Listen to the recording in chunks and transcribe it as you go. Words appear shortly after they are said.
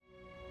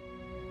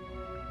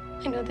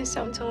I know this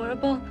sounds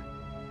horrible,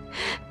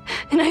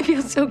 and I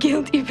feel so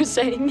guilty for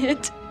saying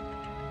it.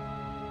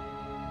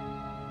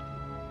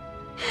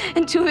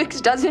 And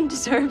Tuvix doesn't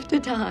deserve to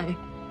die.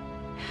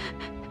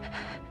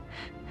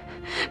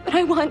 But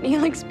I want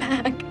Neelix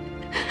back.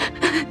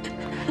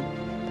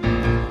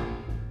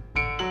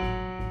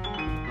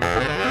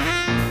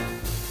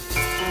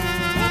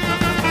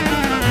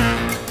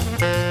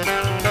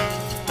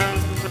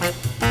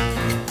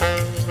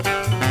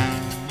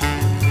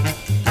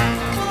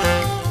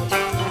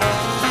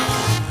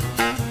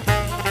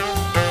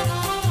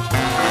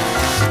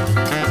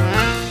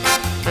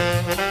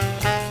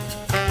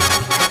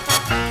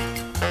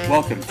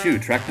 Welcome to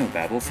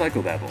Technobabble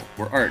Psychobabble,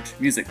 where art,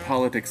 music,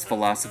 politics,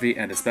 philosophy,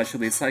 and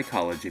especially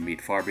psychology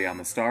meet far beyond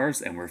the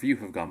stars and where few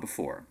have gone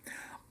before.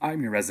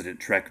 I'm your resident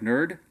Trek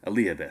nerd,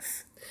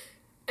 Elizabeth.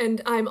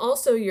 And I'm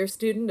also your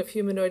student of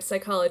humanoid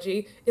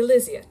psychology,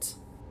 Elysiat.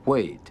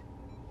 Wait.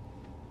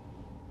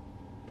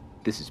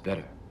 This is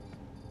better.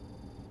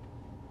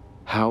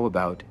 How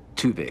about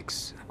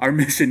Tuvix? Our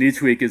mission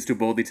each week is to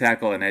boldly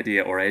tackle an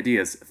idea or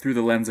ideas through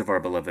the lens of our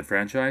beloved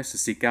franchise to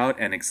seek out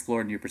and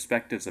explore new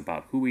perspectives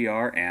about who we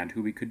are and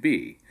who we could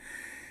be.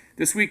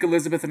 This week,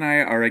 Elizabeth and I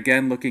are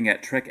again looking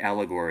at Trek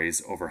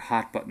allegories over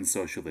hot-button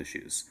social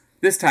issues.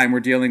 This time,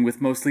 we're dealing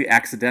with mostly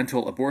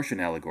accidental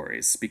abortion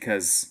allegories,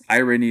 because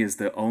irony is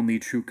the only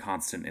true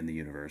constant in the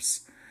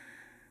universe.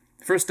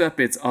 First up,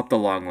 it's Up the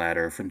Long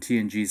Ladder from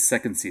TNG's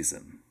second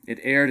season. It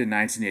aired in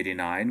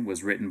 1989,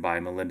 was written by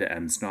Melinda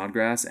M.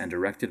 Snodgrass, and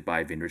directed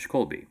by Vinrich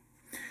Kolbe.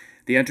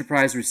 The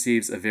Enterprise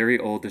receives a very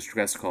old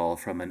distress call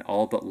from an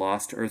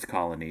all-but-lost Earth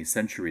colony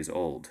centuries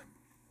old.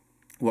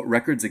 What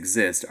records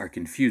exist are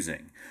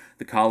confusing.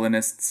 The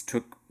colonists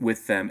took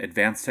with them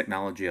advanced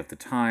technology of the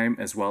time,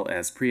 as well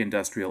as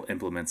pre-industrial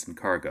implements and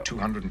cargo.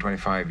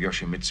 225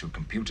 Yoshimitsu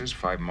computers,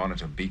 5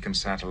 monitor beacon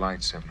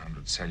satellites,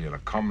 700 cellular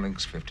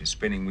comlinks, 50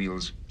 spinning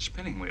wheels.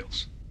 Spinning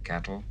wheels.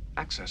 Cattle.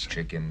 Accessing.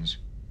 Chickens.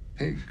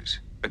 Pigs.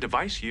 A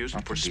device used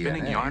Not for the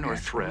spinning DNA, yarn or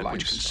actual thread, which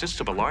livestock. consists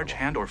of a large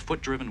hand or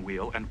foot-driven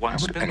wheel and one How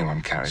would spindle.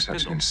 anyone carry such an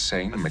Spindle.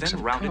 insane A mix thin,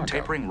 of rounded, cargo?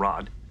 tapering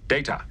rod.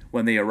 Data.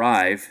 When they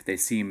arrive, they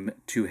seem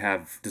to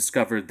have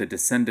discovered the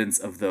descendants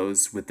of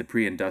those with the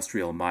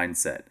pre-industrial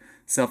mindset,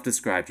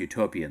 self-described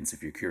utopians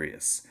if you're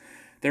curious.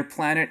 Their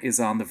planet is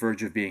on the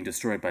verge of being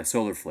destroyed by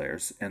solar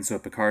flares, and so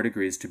Picard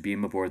agrees to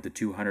beam aboard the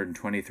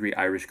 223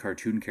 Irish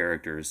cartoon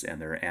characters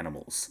and their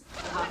animals.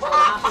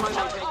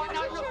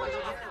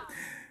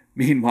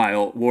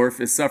 Meanwhile,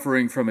 Worf is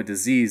suffering from a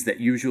disease that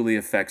usually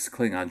affects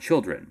Klingon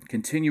children,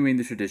 continuing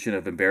the tradition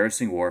of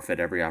embarrassing Worf at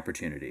every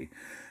opportunity.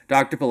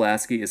 Dr.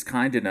 Pulaski is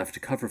kind enough to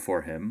cover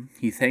for him.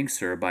 He thanks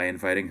her by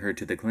inviting her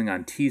to the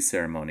Klingon tea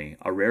ceremony,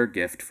 a rare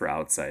gift for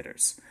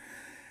outsiders.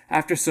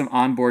 After some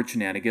onboard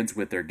shenanigans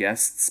with their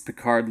guests,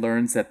 Picard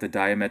learns that the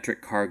diametric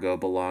cargo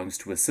belongs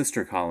to a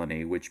sister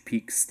colony, which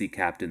piques the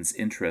captain's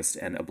interest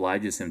and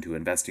obliges him to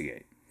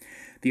investigate.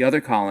 The other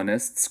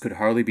colonists could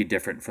hardly be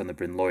different from the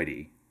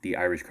Brinloidi, the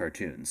Irish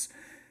cartoons.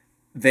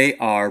 They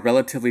are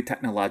relatively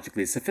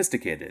technologically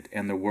sophisticated,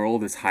 and the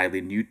world is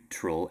highly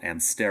neutral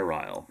and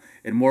sterile.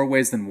 In more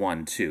ways than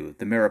one, too.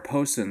 The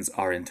Mariposans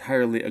are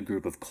entirely a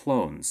group of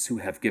clones who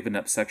have given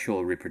up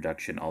sexual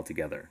reproduction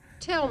altogether.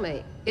 Tell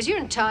me, is your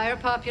entire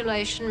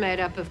population made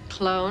up of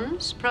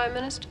clones, Prime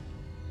Minister?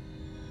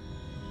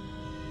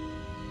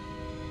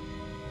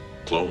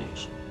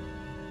 Clones.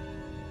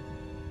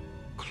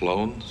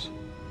 Clones?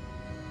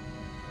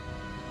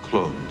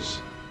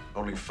 Clones.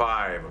 Only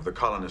 5 of the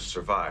colonists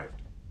survived.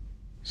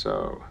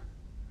 So,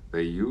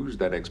 they used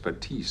that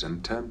expertise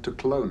and turned to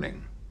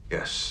cloning.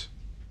 Yes.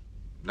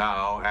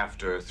 Now,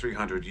 after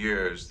 300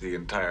 years, the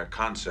entire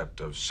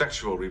concept of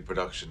sexual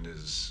reproduction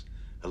is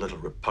a little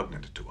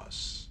repugnant to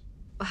us.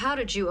 Well, how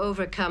did you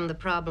overcome the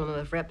problem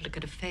of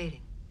replicative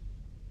fading?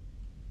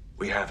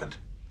 We haven't.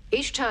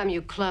 Each time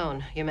you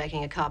clone, you're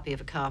making a copy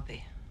of a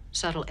copy.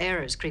 Subtle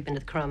errors creep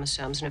into the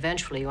chromosomes, and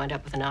eventually you end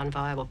up with a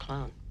non-viable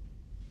clone.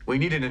 We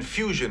need an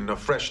infusion of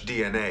fresh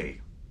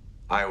DNA.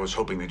 I was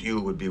hoping that you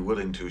would be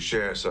willing to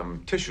share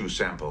some tissue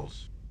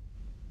samples.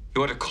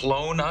 You want to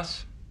clone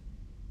us?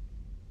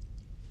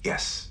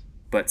 Yes.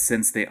 But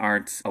since they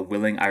aren't a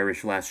willing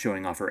Irish lass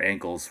showing off her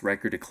ankles,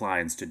 Riker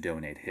declines to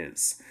donate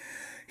his.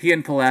 He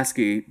and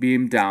Pulaski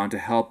beam down to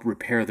help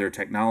repair their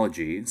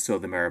technology, so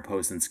the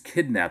Mariposans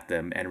kidnap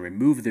them and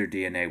remove their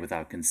DNA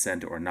without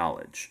consent or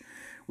knowledge.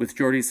 With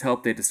Geordi's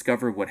help, they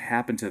discover what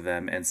happened to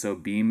them and so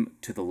beam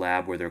to the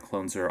lab where their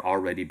clones are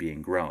already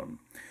being grown.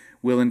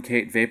 Will and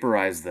Kate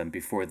vaporize them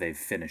before they've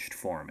finished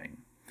forming.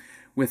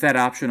 With that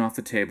option off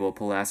the table,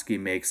 Pulaski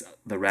makes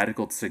the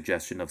radical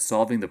suggestion of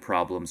solving the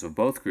problems of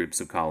both groups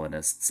of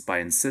colonists by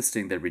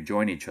insisting they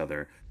rejoin each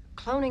other.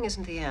 Cloning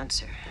isn't the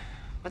answer.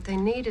 What they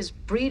need is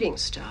breeding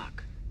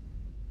stock.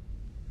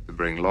 To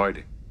bring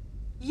Lloyd.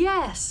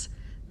 Yes,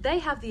 they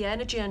have the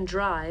energy and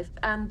drive,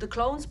 and the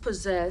clones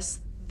possess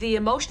the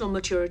emotional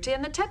maturity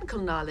and the technical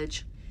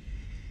knowledge.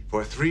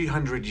 For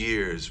 300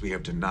 years, we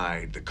have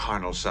denied the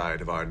carnal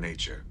side of our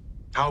nature.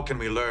 How can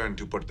we learn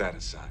to put that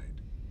aside?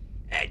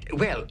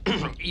 Well,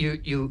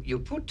 you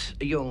put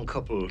a young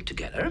couple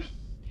together.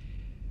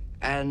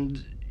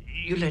 and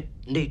you let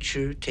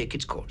nature take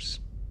its course.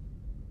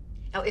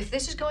 Now, if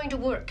this is going to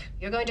work,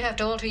 you're going to have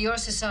to alter your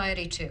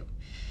society too.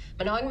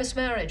 Monogamous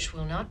marriage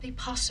will not be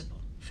possible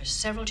for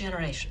several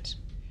generations.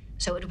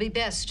 So it'll be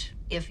best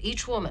if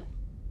each woman,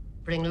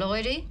 bring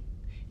Lloydie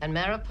and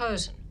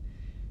Mariposa,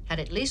 had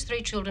at least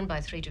 3 children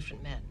by 3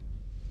 different men.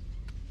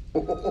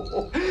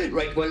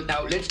 Right, well,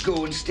 now let's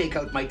go and stake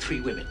out my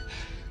 3 women.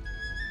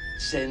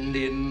 Send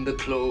in the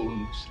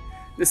clones.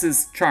 This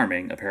is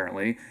charming,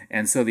 apparently,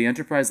 and so the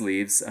Enterprise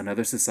leaves,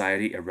 another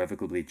society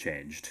irrevocably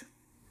changed.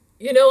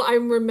 You know,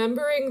 I'm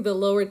remembering the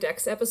Lower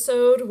Decks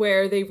episode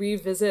where they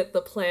revisit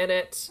the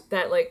planet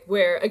that, like,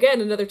 where,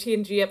 again, another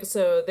TNG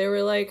episode, they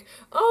were like,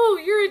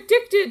 oh, you're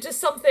addicted to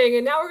something,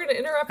 and now we're going to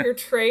interrupt your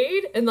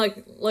trade? And,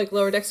 like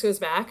Lower Decks goes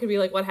back and be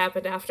like, what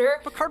happened after?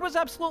 Picard was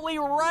absolutely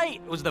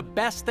right. It was the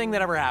best thing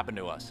that ever happened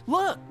to us.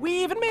 Look, we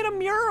even made a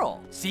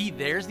mural. See,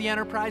 there's the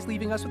Enterprise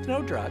leaving us with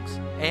no drugs,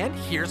 and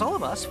here's all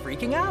of us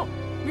freaking out.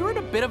 We were in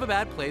a bit of a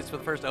bad place for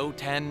the first,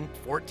 10,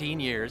 14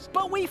 years,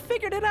 but we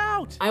figured it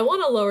out. I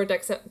want a Lower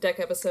Deck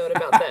episode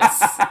about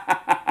this.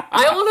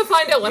 I want to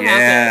find out what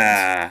happened.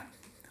 Yeah.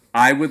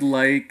 I would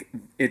like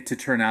it to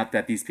turn out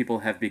that these people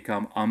have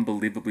become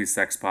unbelievably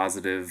sex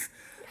positive,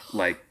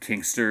 like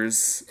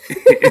kinksters,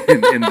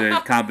 in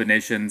the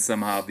combination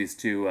somehow of these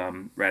two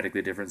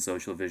radically different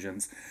social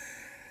visions.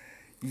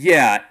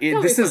 Yeah,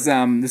 this is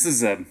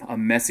a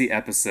messy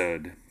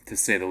episode, to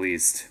say the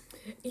least.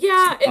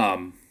 Yeah,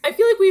 I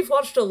feel like we've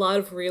watched a lot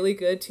of really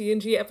good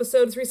TNG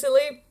episodes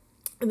recently,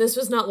 and this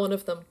was not one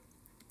of them.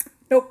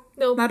 Nope.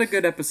 No. Not a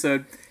good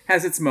episode.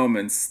 Has its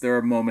moments. There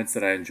are moments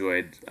that I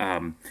enjoyed.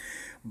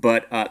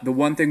 But the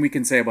one thing we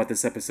can say about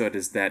this episode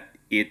is that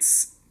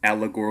its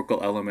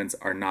allegorical elements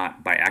are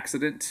not by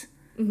accident,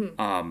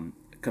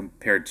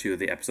 compared to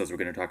the episodes we're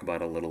going to talk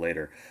about a little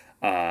later.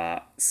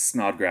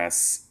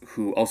 Snodgrass,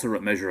 who also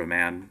wrote Measure of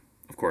Man,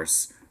 of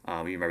course.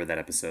 You remember that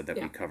episode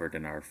that we covered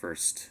in our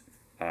first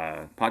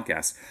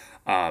podcast,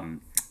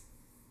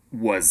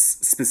 was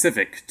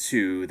specific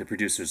to the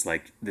producers,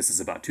 like, this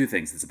is about 2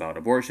 things. It's about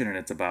abortion and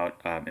it's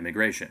about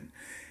immigration.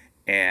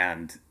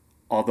 And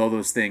although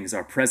those things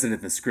are present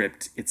in the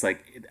script, it's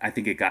like, I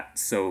think it got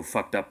so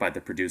fucked up by the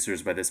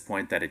producers by this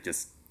point that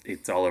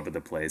it's all over the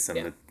place.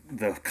 And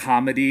the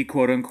comedy,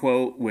 quote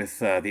unquote, with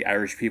the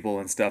Irish people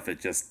and stuff,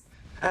 it just...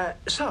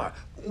 Sir,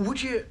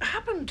 would you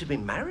happen to be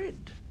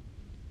married?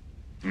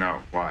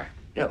 No, why?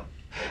 No.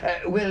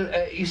 Well,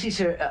 you see,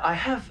 sir, I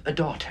have a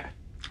daughter.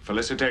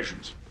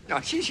 Felicitations. No,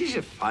 she's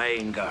a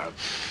fine girl.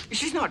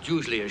 She's not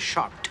usually as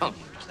sharp-tongued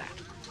as that.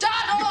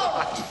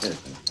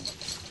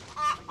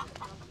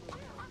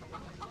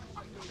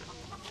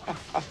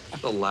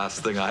 The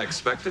last thing I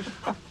expected.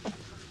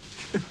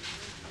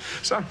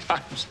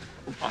 Sometimes,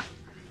 why?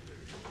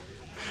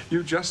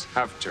 You just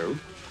have to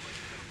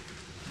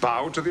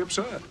bow to the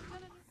absurd.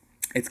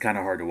 It's kind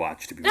of hard to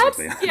watch, to be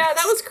perfectly honest. Yeah,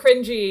 that was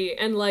cringy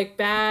and, like,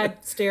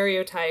 bad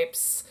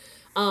stereotypes.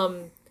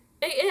 And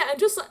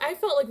just, I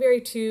felt like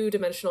very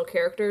 2-dimensional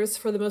characters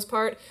for the most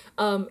part.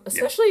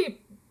 Especially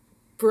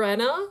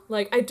Brenna.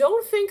 Like, I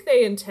don't think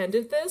they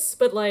intended this,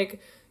 but, like,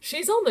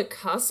 she's on the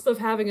cusp of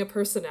having a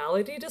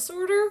personality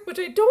disorder, which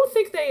I don't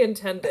think they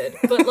intended.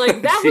 But,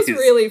 like, that was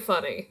really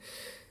funny.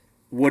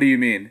 What do you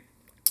mean?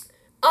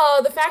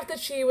 The fact that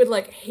she would,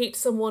 like, hate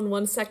someone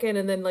one second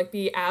and then, like,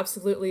 be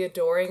absolutely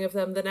adoring of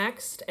them the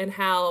next, and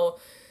how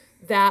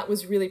that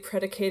was really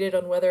predicated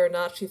on whether or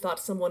not she thought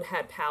someone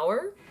had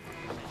power.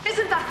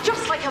 Isn't that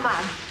just like a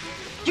man?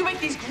 You make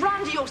these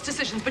grandiose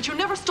decisions, but you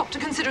never stop to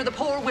consider the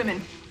poor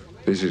women.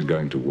 This is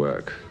going to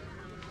work.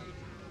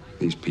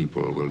 These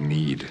people will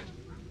need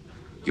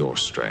your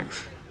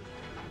strength.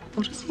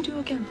 What does he do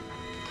again?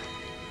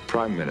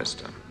 Prime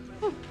Minister.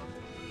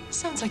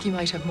 Sounds like he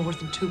might have more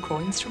than 2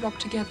 coins to rub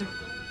together.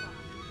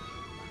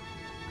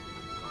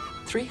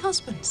 3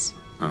 husbands.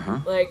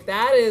 Like,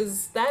 that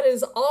is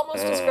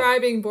almost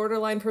describing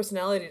borderline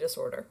personality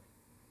disorder.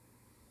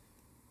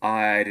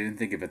 I didn't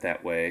think of it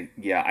that way.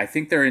 Yeah, I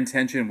think their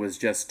intention was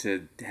just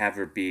to have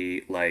her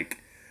be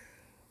like,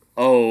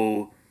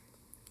 oh,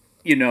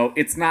 you know,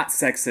 it's not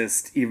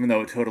sexist, even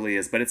though it totally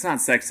is, but it's not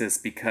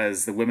sexist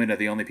because the women are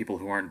the only people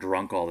who aren't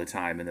drunk all the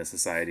time in this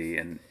society.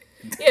 And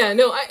yeah,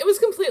 no, it was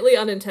completely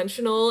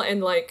unintentional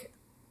and, like,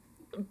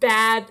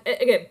 bad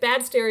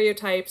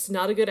stereotypes,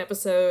 not a good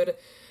episode.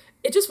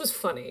 It just was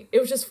funny. It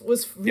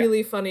was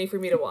really funny for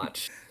me to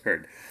watch.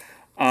 Heard.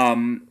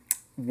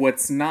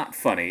 What's not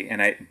funny,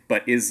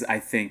 but is, I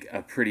think,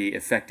 a pretty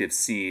effective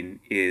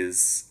scene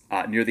is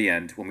near the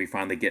end when we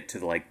finally get to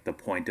the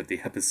point of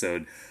the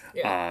episode,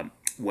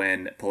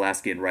 when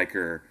Pulaski and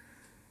Riker,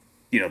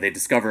 they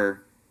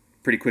discover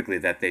pretty quickly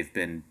that they've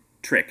been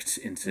tricked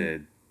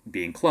into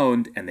being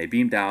cloned, and they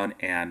beam down,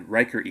 and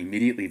Riker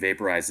immediately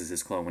vaporizes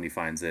his clone when he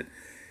finds it,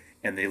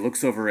 and he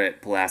looks over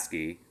at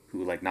Pulaski,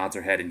 who nods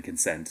her head in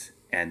consent,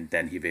 and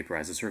then he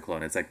vaporizes her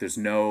clone. It's like there's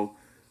no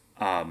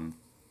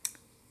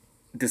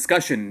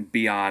discussion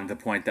beyond the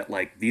point that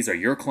these are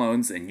your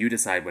clones and you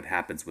decide what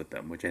happens with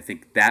them, which I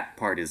think that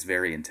part is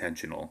very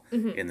intentional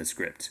in the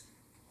script.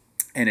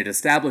 And it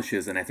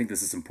establishes, and I think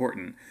this is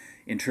important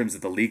in terms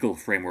of the legal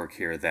framework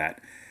here,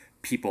 that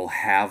people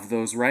have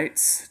those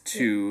rights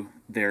to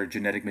their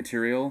genetic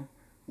material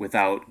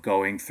without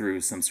going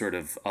through some sort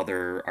of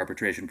other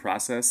arbitration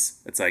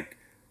process. It's like,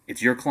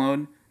 it's your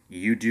clone,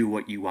 you do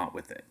what you want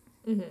with it.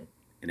 Mm-hmm.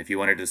 And if you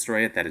want to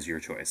destroy it, that is your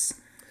choice.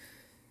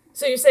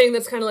 So you're saying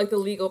that's kind of like the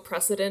legal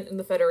precedent in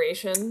the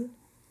Federation?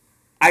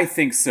 I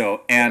think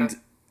so. And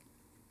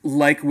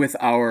like with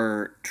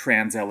our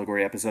trans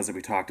allegory episodes that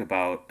we talked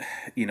about,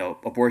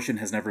 abortion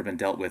has never been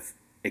dealt with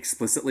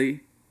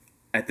explicitly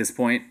at this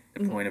point,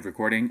 at point of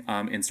recording,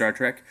 in Star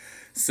Trek.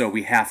 So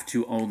we have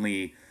to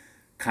only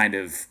kind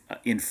of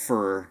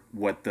infer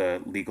what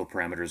the legal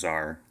parameters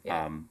are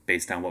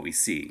based on what we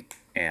see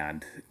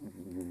and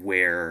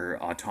where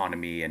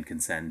autonomy and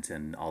consent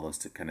and all those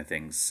kind of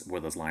things,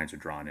 where those lines are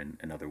drawn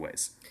in other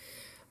ways.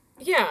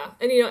 Yeah.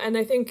 And, and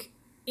I think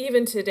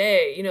even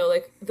today,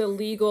 like the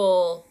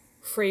legal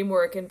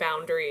framework and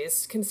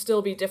boundaries can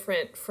still be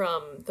different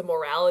from the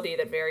morality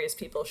that various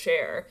people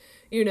share.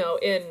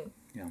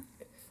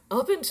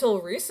 Up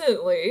until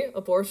recently,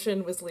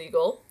 abortion was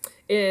legal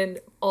in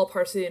all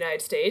parts of the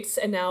United States,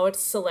 and now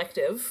it's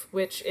selective,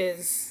 which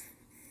is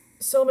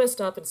so messed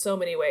up in so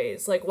many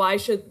ways. Like, why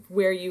should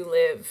where you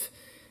live,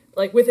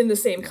 like within the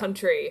same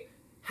country,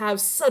 have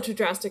such a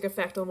drastic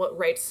effect on what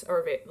rights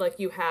are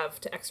you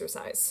have to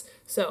exercise?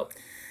 So,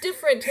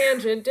 different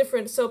tangent,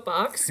 different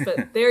soapbox,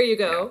 but there you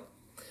go.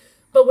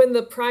 But when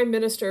the Prime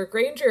Minister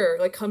Granger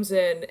comes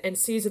in and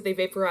sees that they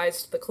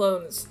vaporized the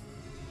clones,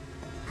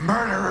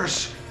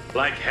 Murderers!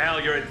 Like hell,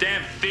 you're a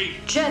damn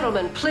thief.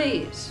 Gentlemen,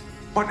 please.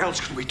 What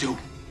else can we do?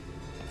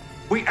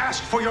 We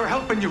asked for your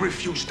help and you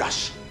refused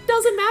us.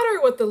 Doesn't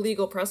matter what the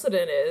legal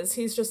precedent is.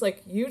 He's just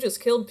like, you just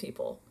killed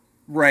people.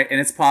 Right, and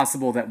it's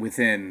possible that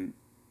within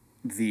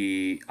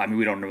we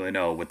don't really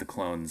know what the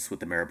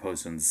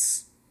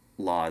Mariposans'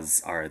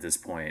 laws are at this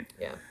point.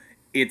 Yeah.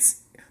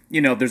 It's,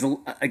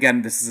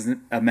 this is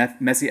a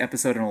messy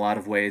episode in a lot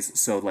of ways,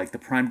 so, the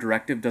Prime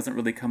Directive doesn't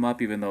really come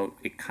up, even though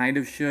it kind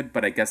of should,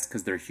 but I guess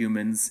because they're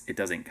humans, it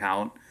doesn't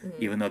count,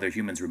 even though they're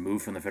humans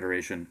removed from the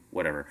Federation,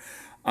 whatever.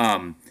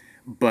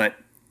 But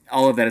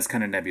all of that is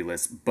kind of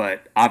nebulous,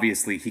 but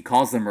obviously he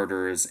calls them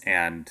murderers,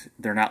 and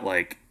they're not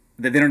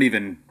they don't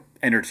even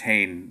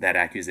entertain that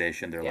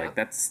accusation. They're like,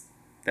 that's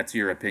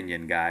your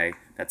opinion, guy.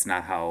 That's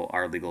not how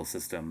our legal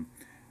system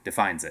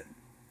defines it.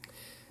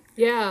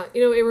 Yeah,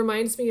 it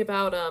reminds me a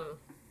lot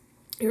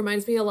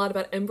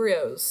about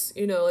embryos.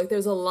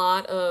 There's a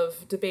lot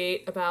of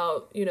debate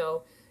about,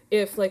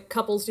 if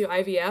couples do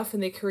IVF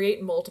and they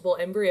create multiple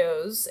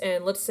embryos,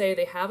 and let's say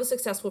they have a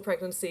successful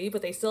pregnancy,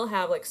 but they still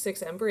have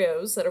 6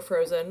 embryos that are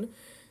frozen.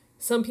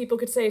 Some people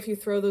could say if you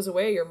throw those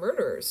away, you're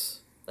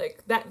murderers.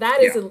 That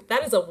is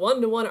a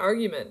 1-to-1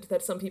 argument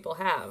that some people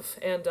have.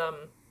 And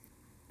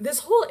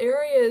this whole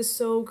area is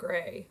so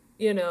gray,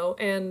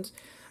 and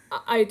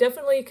I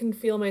definitely can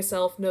feel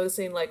myself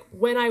noticing,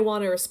 when I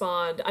want to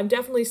respond, I'm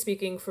definitely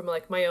speaking from,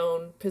 my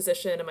own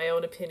position and my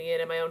own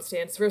opinion and my own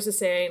stance versus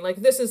saying,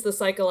 this is the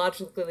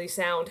psychologically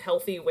sound,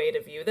 healthy way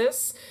to view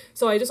this.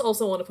 So I just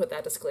also want to put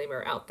that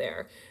disclaimer out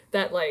there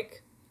that,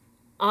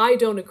 I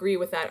don't agree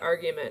with that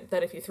argument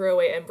that if you throw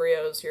away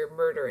embryos, you're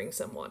murdering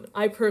someone.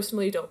 I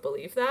personally don't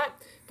believe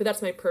that, but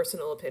that's my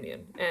personal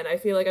opinion. And I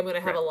feel like I'm going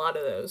to have a lot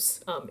of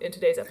those in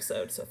today's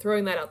episode. So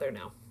throwing that out there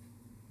now.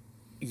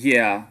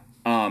 Yeah.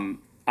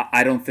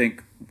 I don't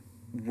think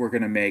we're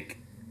going to make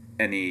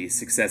any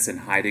success in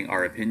hiding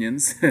our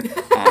opinions,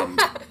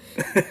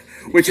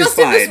 which just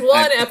is fine. Just in this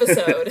one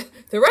episode.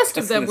 The rest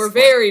of them were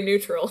very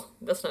neutral.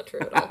 That's not true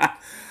at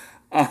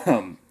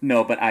all.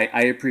 No, but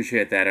I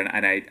appreciate that,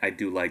 and I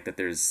do like that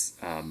there's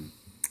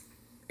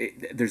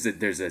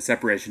a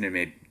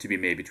separation to be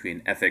made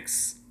between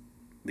ethics,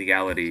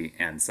 legality,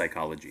 and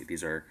psychology.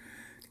 These are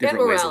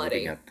different ways of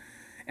looking at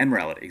and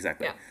morality,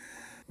 exactly. Yeah.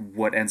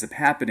 What ends up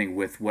happening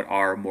with what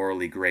are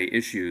morally gray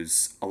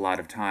issues a lot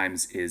of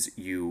times is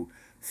you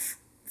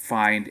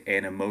find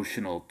an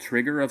emotional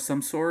trigger of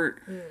some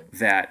sort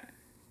that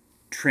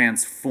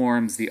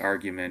transforms the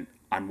argument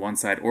on one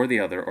side or the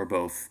other or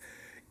both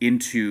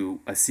into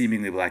a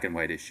seemingly black and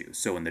white issue.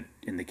 So in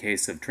the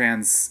case of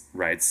trans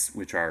rights,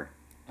 which are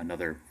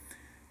another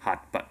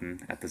hot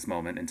button at this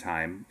moment in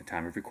time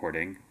of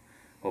recording,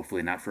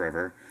 hopefully not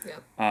forever.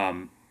 Yeah.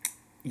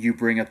 You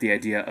bring up the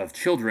idea of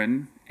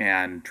children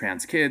and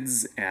trans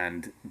kids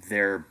and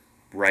their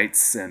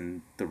rights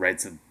and the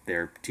rights of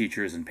their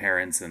teachers and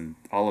parents and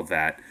all of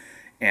that.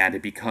 And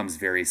it becomes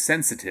very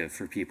sensitive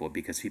for people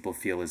because people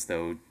feel as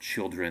though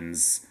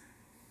children's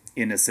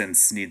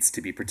innocence needs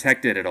to be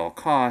protected at all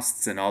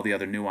costs and all the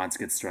other nuance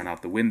gets thrown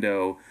out the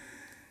window.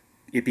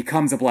 It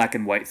becomes a black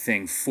and white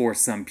thing for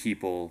some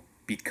people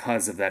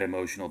because of that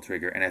emotional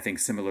trigger. And I think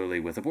similarly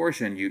with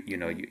abortion,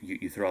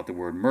 you throw out the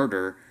word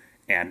murder.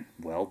 And,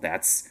 well,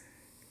 that's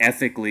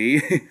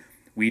ethically,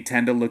 we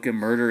tend to look at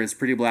murder as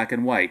pretty black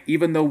and white,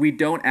 even though we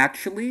don't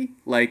actually.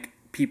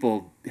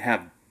 People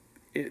have,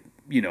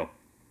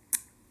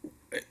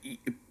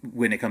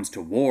 when it comes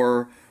to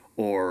war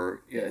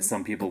or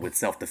some people with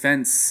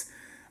self-defense,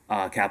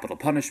 capital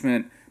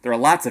punishment. there are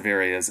lots of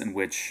areas in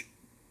which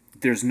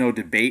there's no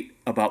debate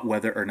about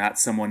whether or not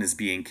someone is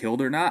being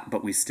killed or not,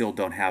 but we still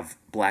don't have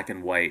black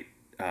and white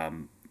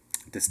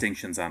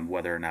distinctions on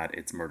whether or not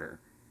it's murder.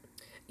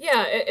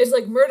 Yeah, it's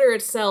like murder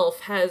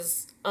itself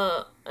has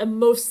a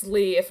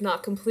mostly, if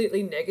not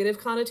completely, negative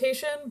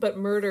connotation, but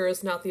murder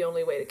is not the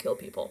only way to kill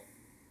people.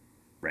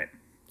 Right.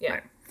 Yeah.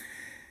 Right.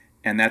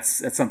 And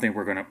that's something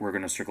we're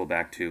gonna circle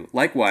back to.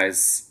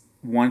 Likewise,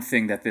 one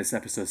thing that this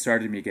episode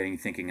started me getting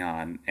thinking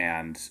on,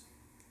 and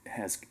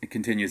it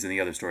continues in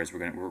the other stories we're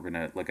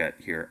gonna look at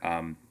here,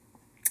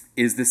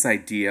 is this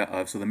idea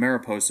of, so the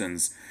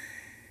Mariposans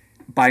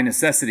by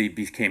necessity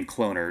became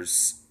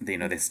cloners.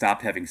 They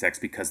stopped having sex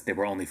because there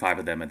were only 5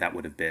 of them, and that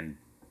would have been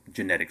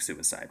genetic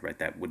suicide, right?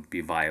 That would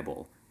be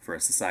viable for a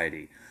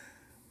society,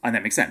 and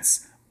that makes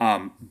sense.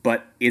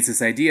 But it's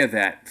this idea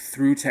that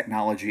through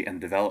technology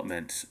and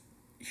development,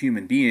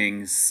 human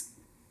beings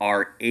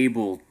are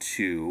able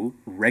to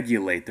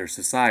regulate their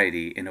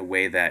society in a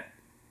way that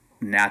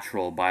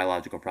natural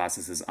biological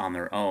processes on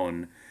their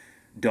own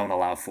don't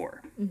allow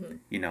for.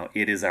 Mm-hmm.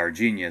 It is our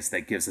genius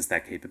that gives us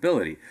that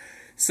capability.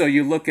 So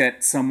you look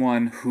at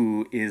someone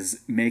who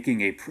is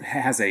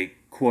has a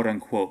quote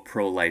unquote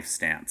pro-life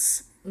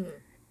stance, mm-hmm.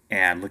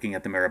 and looking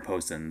at the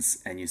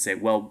Mariposans, and you say,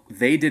 well,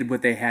 they did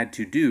what they had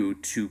to do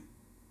to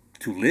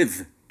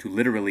live, to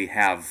literally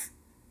have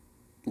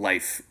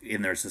life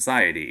in their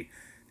society.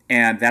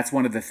 And that's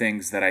one of the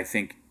things that I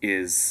think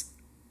is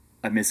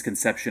a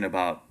misconception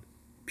about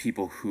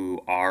people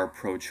who are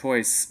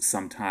pro-choice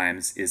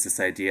sometimes, is this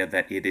idea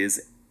that it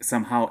is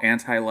somehow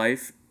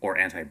anti-life or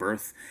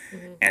anti-birth,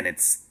 mm-hmm. and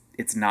it's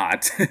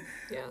not.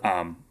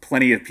 Yeah.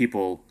 Plenty of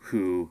people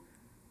who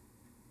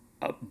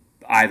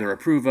either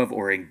approve of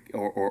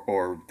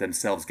or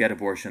themselves get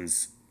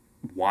abortions,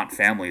 want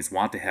families,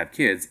 want to have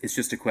kids. It's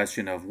just a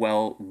question of,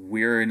 well,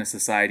 we're in a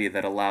society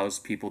that allows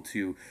people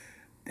to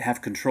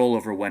have control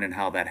over when and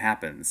how that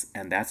happens,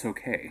 and that's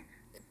okay.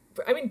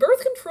 I mean,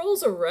 birth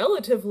control's a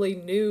relatively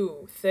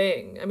new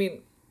thing. I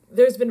mean,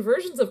 there's been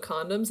versions of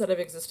condoms that have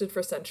existed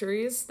for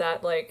centuries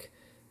that, like,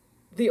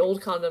 the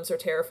old condoms are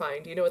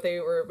terrifying. Do you know what they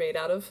were made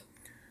out of?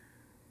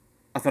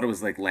 I thought it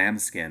was like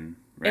lambskin,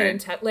 right?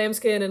 And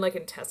lambskin and like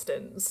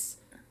intestines.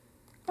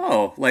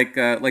 Oh, like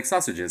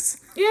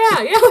sausages. Yeah,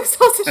 like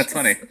sausages. That's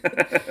funny.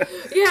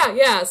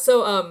 yeah.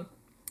 So I'm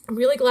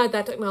really glad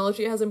that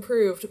technology has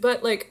improved,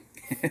 but like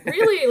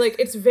really, like,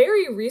 it's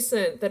very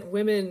recent that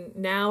women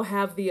now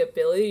have the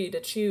ability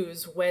to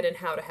choose when and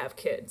how to have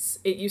kids.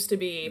 It used to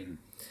be, mm-hmm.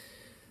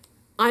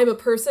 I'm a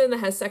person that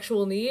has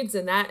sexual needs,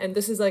 and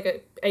this is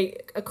like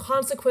a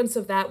consequence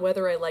of that,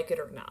 whether I like it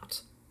or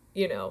not.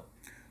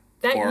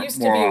 That used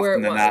to be where it was. More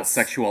often than not,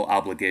 sexual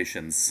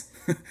obligations.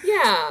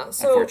 Yeah.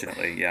 So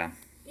unfortunately, yeah.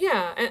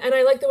 Yeah, and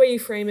I like the way you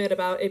frame it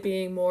about it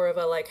being more of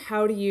a, like,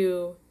 how do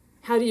you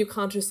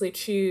consciously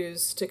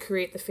choose to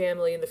create the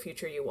family and the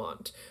future you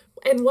want?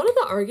 And one of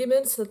the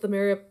arguments that the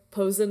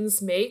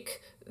Mariposans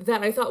make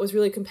that I thought was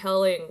really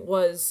compelling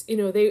was,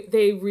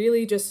 they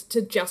really just,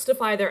 to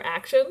justify their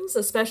actions,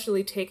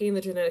 especially taking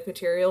the genetic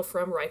material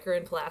from Riker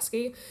and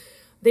Pulaski,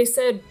 they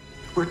said,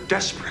 we're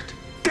desperate.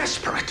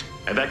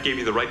 And that gave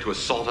you the right to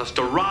assault us,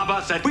 to rob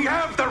us, and we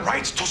have the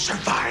rights to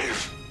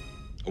survive.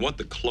 I want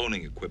the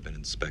cloning equipment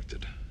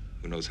inspected.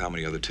 Who knows how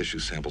many other tissue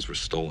samples were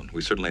stolen?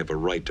 We certainly have a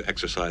right to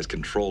exercise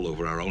control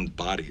over our own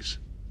bodies.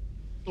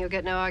 You'll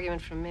get no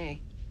argument from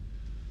me.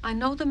 I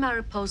know the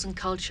Mariposan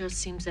culture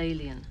seems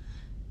alien,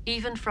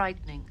 even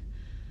frightening.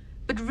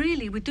 But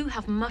really, we do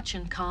have much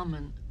in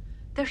common.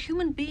 They're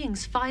human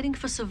beings fighting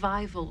for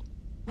survival.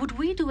 Would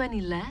we do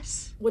any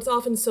less? What's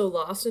often so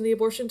lost in the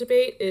abortion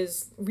debate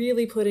is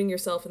really putting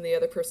yourself in the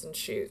other person's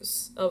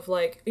shoes. Of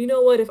like, you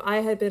know what, if I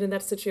had been in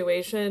that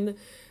situation,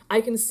 I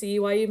can see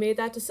why you made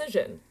that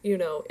decision.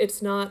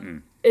 It's not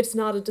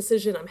a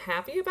decision I'm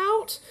happy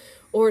about,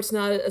 or it's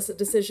not a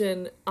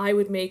decision I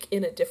would make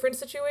in a different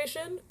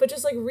situation, but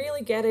just like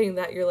really getting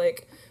that you're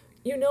like,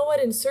 you know what,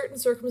 in certain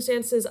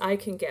circumstances I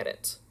can get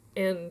it.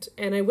 And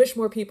I wish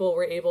more people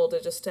were able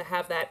to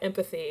have that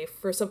empathy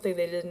for something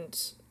they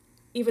didn't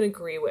even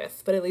agree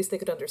with, but at least they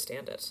could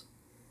understand it.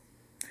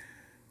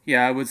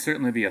 Yeah, it would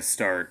certainly be a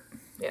start.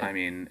 Yeah. I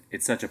mean,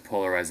 it's such a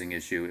polarizing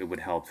issue. It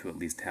would help to at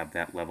least have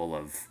that level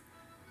of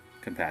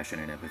compassion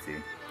and empathy.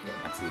 Yeah.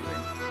 Absolutely.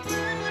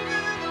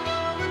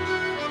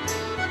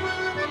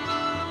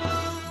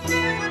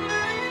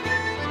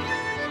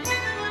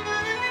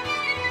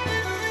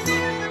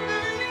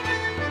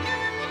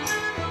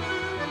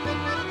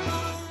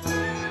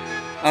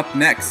 Up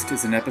next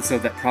is an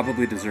episode that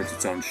probably deserves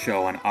its own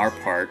show on our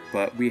part,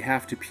 but we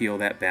have to peel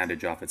that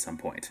bandage off at some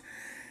point.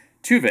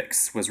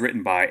 Tuvix was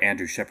written by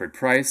Andrew Shepard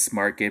Price,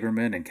 Mark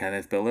Gaberman, and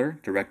Kenneth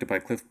Biller, directed by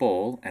Cliff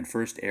Bole, and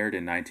first aired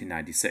in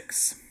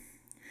 1996.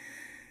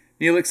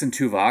 Neelix and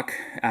Tuvok,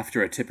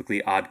 after a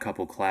typically odd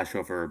couple clash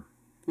over,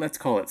 let's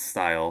call it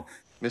style.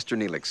 Mr.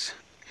 Neelix.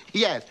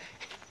 Yes.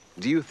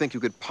 Do you think you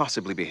could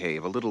possibly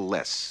behave a little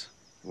less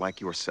like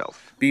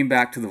yourself? Beam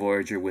back to the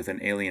Voyager with an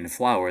alien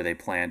flower they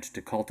planned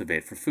to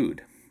cultivate for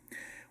food.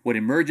 What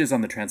emerges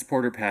on the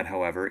transporter pad,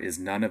 however, is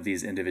none of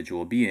these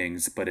individual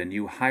beings, but a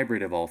new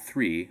hybrid of all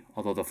three,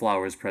 although the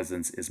flower's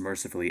presence is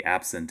mercifully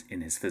absent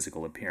in his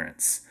physical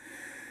appearance.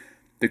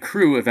 The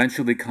crew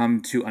eventually come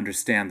to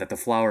understand that the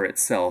flower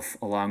itself,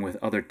 along with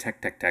other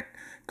tech,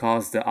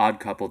 caused the odd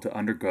couple to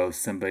undergo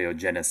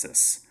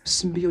symbiogenesis.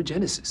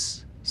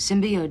 Symbiogenesis?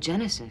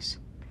 Symbiogenesis?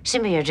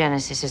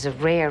 Symbiogenesis is a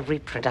rare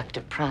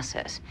reproductive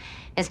process.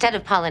 Instead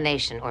of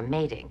pollination or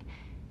mating,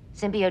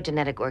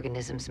 symbiogenetic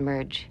organisms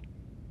merge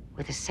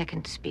with a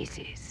second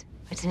species.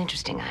 It's an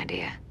interesting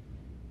idea.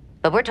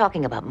 But we're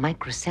talking about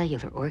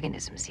microcellular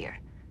organisms here.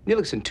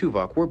 Neelix and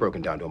Tuvok were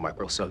broken down to a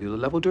microcellular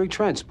level during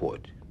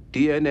transport.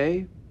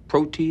 DNA,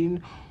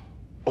 protein,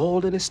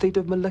 all in a state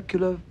of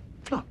molecular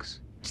flux.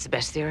 It's the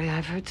best theory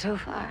I've heard so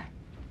far.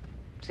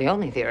 It's the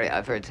only theory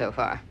I've heard so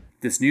far.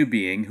 This new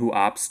being, who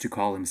opts to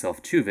call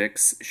himself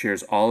Tuvix,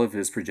 shares all of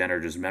his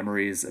progenitor's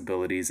memories,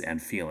 abilities,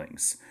 and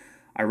feelings.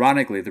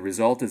 Ironically, the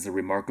result is a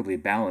remarkably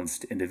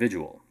balanced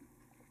individual.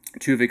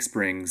 Tuvix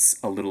brings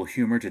a little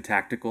humor to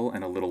tactical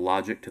and a little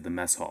logic to the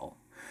mess hall.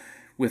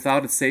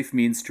 Without a safe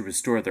means to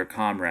restore their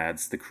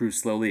comrades, the crew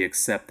slowly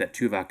accept that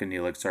Tuvok and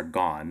Neelix are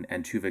gone,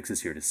 and Tuvix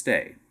is here to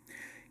stay.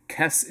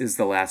 Kes is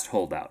the last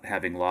holdout,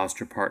 having lost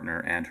her partner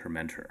and her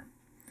mentor.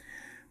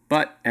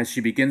 But as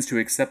she begins to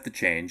accept the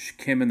change,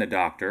 Kim and the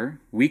Doctor,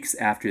 weeks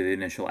after the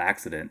initial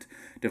accident,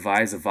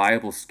 devise a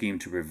viable scheme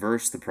to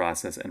reverse the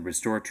process and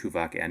restore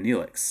Tuvok and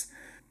Neelix.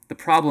 The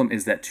problem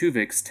is that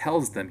Tuvix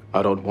tells them,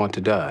 I don't want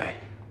to die.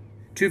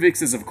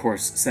 Tuvix is of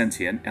course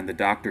sentient, and the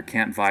Doctor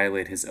can't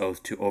violate his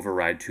oath to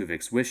override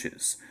Tuvix's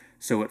wishes,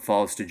 so it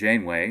falls to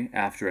Janeway,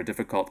 after a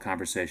difficult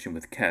conversation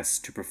with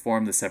Kes, to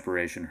perform the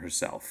separation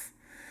herself.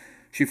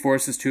 She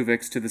forces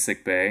Tuvix to the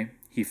sickbay,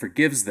 he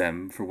forgives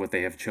them for what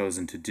they have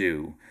chosen to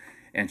do,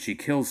 and she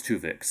kills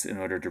Tuvix in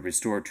order to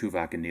restore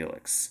Tuvok and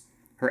Neelix.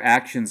 Her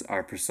actions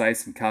are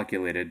precise and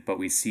calculated, but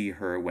we see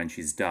her when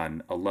she's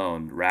done,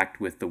 alone, racked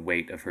with the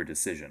weight of her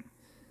decision.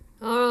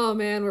 Oh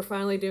man, we're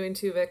finally doing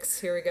Tuvix.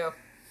 Here we go.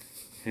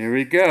 Here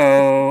we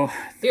go.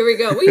 Here we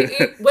go.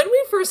 When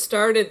we first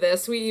started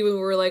this, we even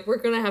were like, we're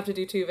going to have to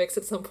do Tuvix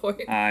at some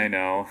point. I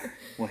know.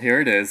 Well, here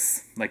it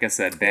is. Like I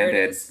said,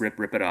 Band-Aid,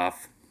 rip it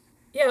off.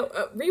 Yeah,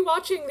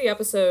 rewatching the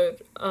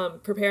episode,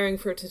 preparing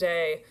for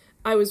today,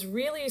 I was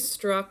really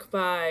struck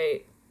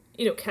by,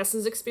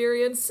 Kes's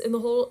experience in the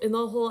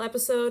whole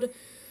episode,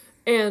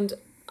 and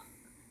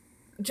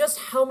just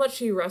how much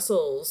she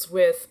wrestles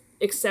with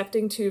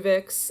accepting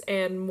Tuvix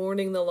and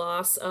mourning the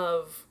loss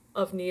of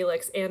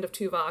Neelix and of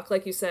Tuvok.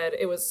 Like you said,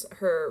 it was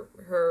her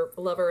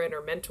lover and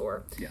her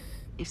mentor. Yeah.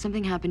 If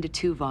something happened to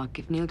Tuvok,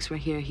 if Neelix were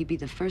here, he'd be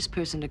the first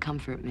person to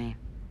comfort me.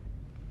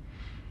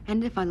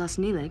 And if I lost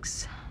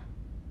Neelix,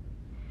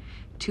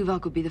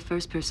 Tuvok would be the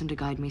first person to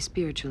guide me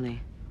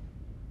spiritually.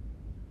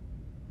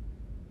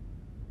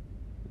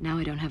 Now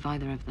I don't have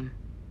either of them.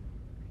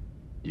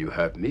 You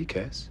have me,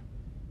 Kes.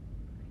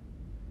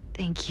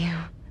 Thank you.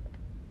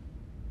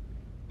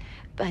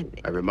 But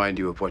I remind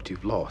you of what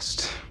you've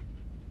lost.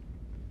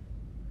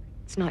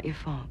 it's not your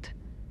fault.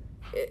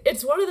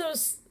 It's one of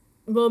those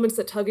moments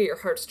that tug at your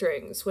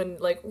heartstrings when,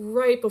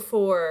 right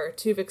before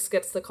Tuvix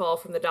gets the call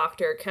from the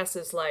Doctor, Kes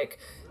is like,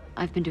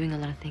 I've been doing a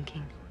lot of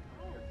thinking,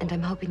 and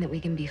I'm hoping that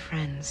we can be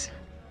friends.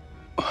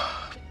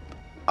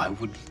 I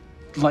would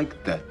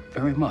like that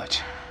very much.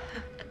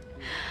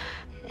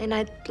 And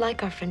I'd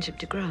like our friendship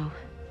to grow.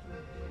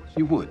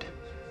 You would?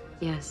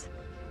 Yes.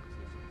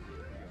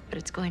 But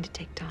it's going to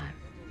take time.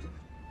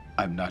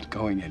 I'm not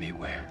going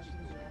anywhere.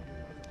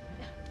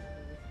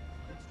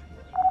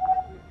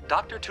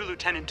 Doctor to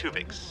Lieutenant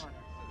Tuvix.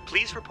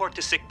 Please report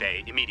to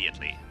sickbay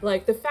immediately.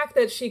 The fact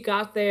that she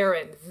got there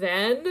and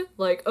then,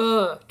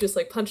 just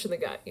punch in the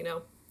gut,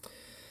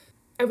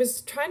 I was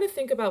trying to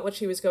think about what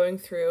she was going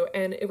through,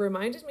 and it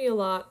reminded me a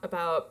lot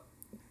about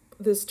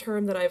this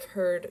term that I've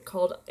heard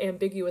called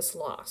ambiguous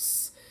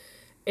loss.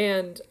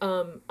 And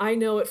I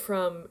know it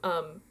from,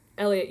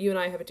 Elliot, you and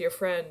I have a dear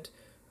friend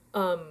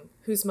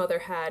whose mother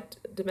had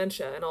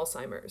dementia and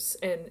Alzheimer's.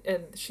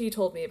 And she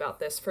told me about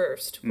this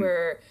first,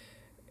 where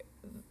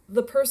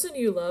the person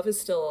you love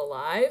is still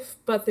alive,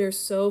 but they're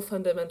so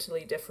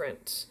fundamentally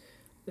different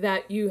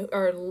that you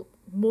are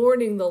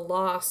mourning the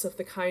loss of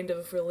the kind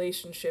of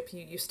relationship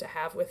you used to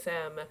have with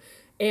them,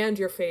 and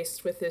you're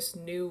faced with this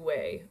new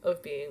way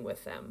of being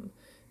with them.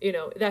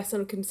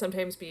 That can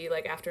sometimes be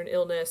after an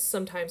illness,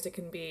 sometimes it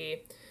can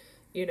be,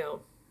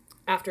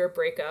 after a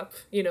breakup,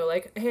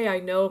 hey, I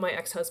know my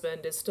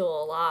ex-husband is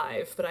still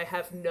alive, but I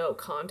have no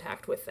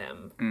contact with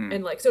them.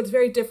 And so it's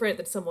very different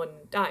than someone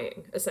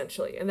dying,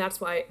 essentially. And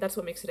that's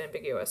what makes it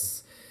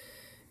ambiguous.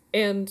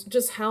 And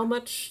just how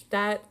much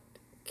that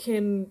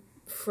can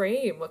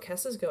frame what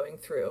Kes is going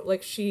through.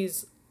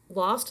 She's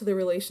lost the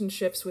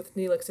relationships with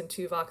Neelix and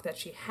Tuvok that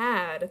she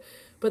had,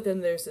 but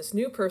then there's this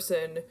new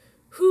person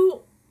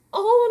who,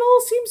 all in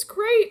all, seems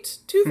great.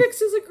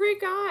 Tuvix is a great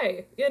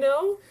guy,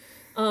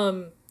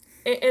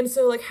 And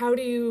so, how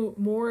do you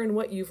mourn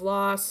what you've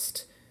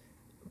lost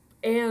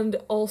and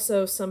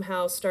also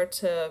somehow start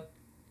to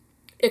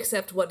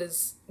accept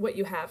what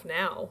you have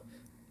now?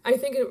 I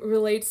think it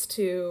relates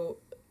to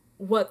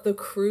what the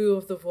crew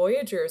of the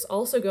Voyager is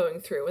also going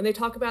through. And they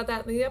talk about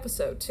that in the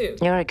episode, too.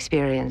 You're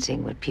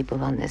experiencing what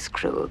people on this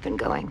crew have been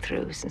going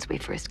through since we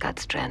first got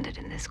stranded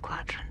in this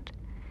quadrant.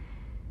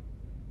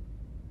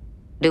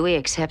 Do we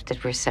accept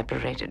that we're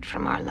separated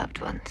from our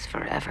loved ones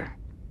forever?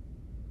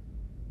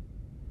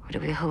 Or do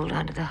we hold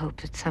on to the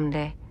hope that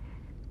someday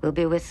we'll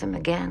be with them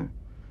again?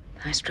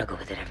 I struggle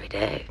with it every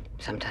day.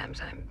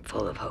 Sometimes I'm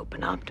full of hope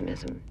and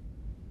optimism.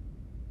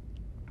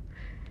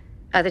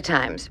 Other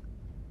times,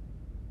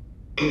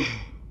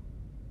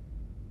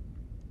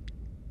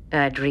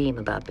 I dream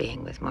about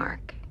being with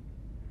Mark.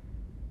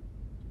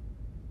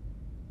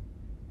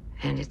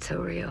 And it's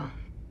so real.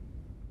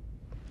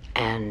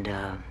 And,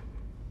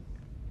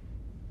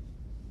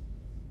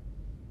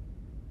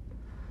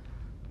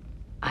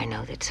 I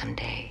know that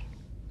someday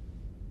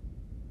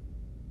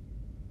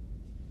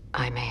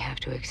I may have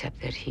to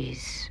accept that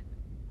he's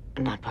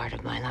not part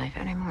of my life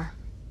anymore.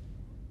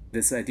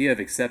 This idea of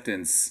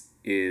acceptance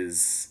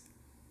is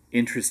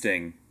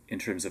interesting in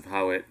terms of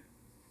how it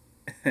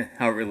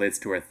relates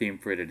to our theme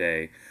for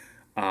today.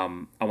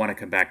 I want to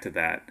come back to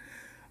that.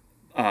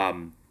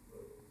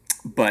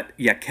 But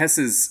yeah,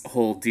 Kess's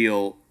whole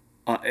deal,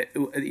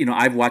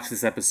 I've watched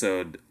this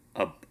episode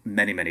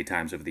many, many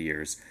times over the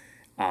years.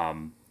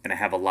 And I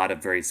have a lot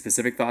of very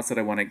specific thoughts that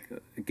I want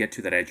to get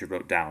to that I actually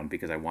wrote down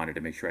because I wanted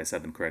to make sure I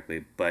said them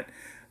correctly. But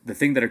the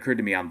thing that occurred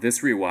to me on this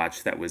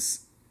rewatch that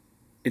was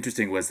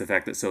interesting was the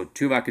fact that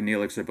Tuvok and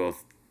Neelix are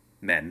both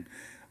men,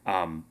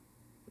 and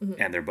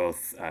they're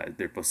both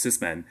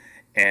cis men,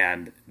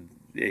 and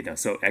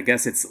so I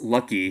guess it's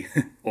lucky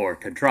or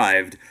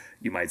contrived,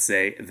 you might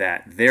say,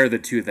 that they're the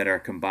two that are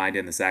combined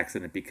in this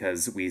accident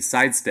because we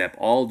sidestep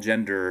all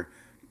gender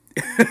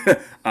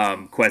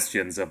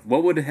questions of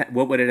what would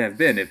it have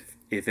been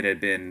if it had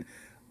been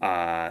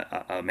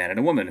a man and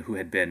a woman who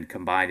had been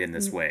combined in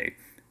this way.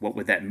 What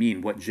would that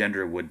mean? What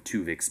gender would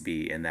Tuvix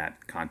be in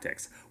that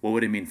context? What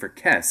would it mean for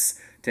Kess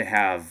to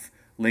have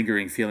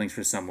lingering feelings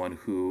for someone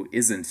who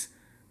isn't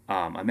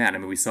a man? I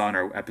mean, we saw in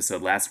our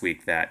episode last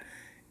week that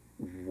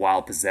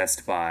while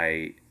possessed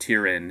by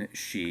Tyrion,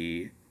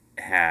 she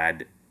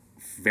had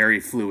very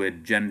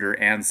fluid gender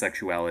and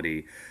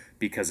sexuality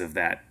because of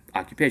that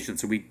occupation.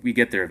 So we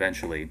get there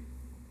eventually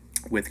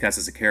with Kess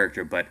as a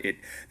character, but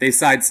they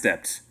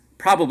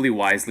probably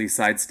wisely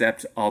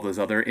sidestepped all those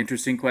other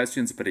interesting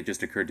questions, but it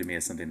just occurred to me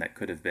as something that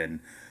could have been.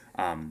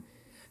 I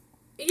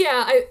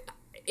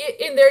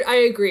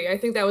agree. I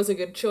think that was a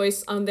good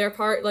choice on their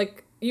part.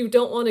 Like, you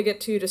don't want to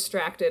get too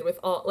distracted with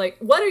all, like,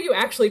 what are you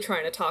actually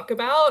trying to talk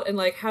about? And,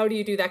 like, how do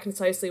you do that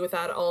concisely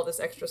without all this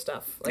extra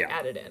stuff,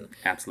 added in?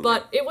 Absolutely.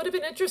 But it would have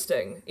been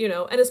interesting,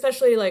 and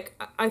especially, like,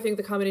 I think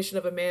the combination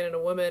of a man and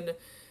a woman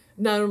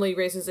not only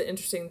raises an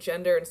interesting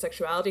gender and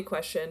sexuality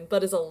question,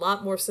 but is a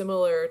lot more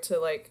similar to,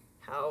 like,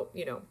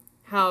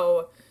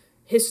 how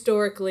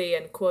historically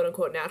and quote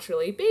unquote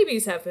naturally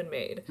babies have been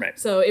made. Right.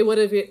 So it would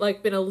have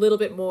been a little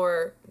bit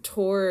more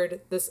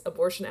toward this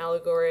abortion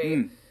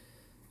allegory.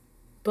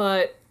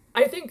 But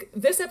I think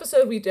this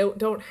episode we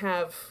don't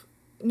have,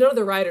 none of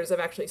the writers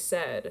have actually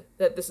said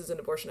that this is an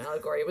abortion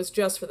allegory. It was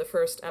just for the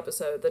first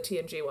episode, the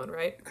TNG one,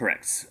 right?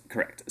 Correct.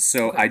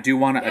 So okay. I do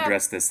want to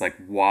address this, like,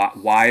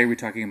 why are we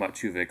talking about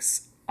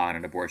Tuvix on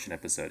an abortion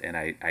episode? And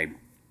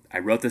I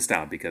wrote this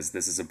down because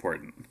this is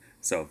important.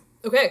 So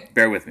okay,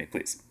 bear with me,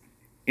 please.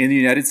 In the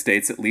United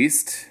States, at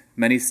least,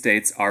 many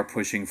states are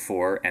pushing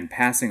for and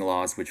passing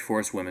laws which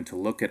force women to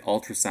look at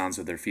ultrasounds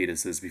of their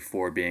fetuses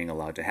before being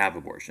allowed to have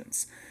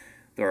abortions.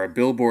 There are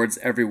billboards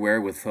everywhere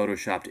with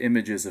photoshopped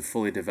images of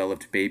fully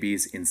developed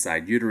babies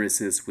inside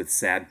uteruses with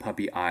sad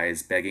puppy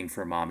eyes begging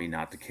for mommy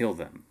not to kill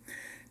them.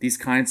 These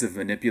kinds of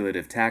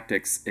manipulative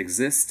tactics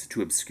exist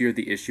to obscure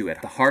the issue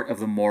at the heart of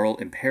the moral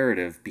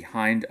imperative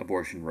behind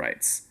abortion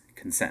rights: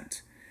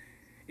 consent.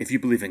 If you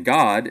believe in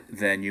God,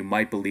 then you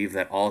might believe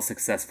that all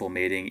successful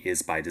mating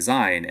is by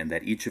design and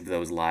that each of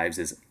those lives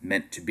is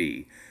meant to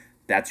be.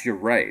 That's your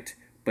right,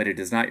 but it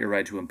is not your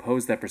right to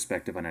impose that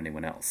perspective on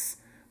anyone else.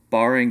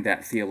 Barring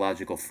that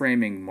theological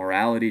framing,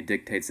 morality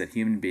dictates that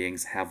human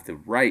beings have the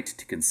right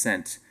to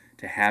consent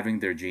to having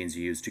their genes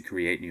used to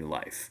create new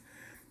life.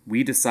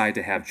 We decide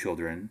to have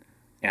children,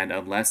 and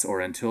unless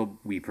or until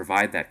we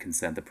provide that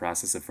consent, the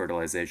process of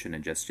fertilization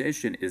and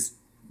gestation is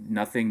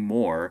nothing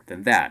more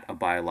than that, a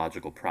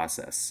biological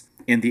process.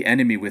 In The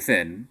Enemy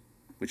Within,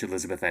 which,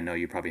 Elizabeth, I know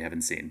you probably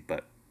haven't seen,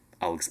 but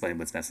I'll explain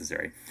what's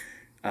necessary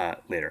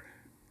later,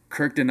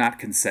 Kirk did not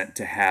consent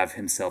to have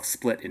himself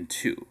split in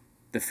two.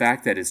 The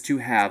fact that his two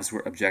halves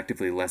were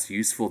objectively less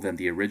useful than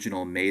the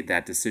original made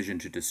that decision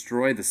to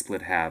destroy the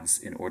split halves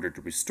in order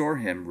to restore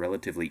him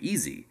relatively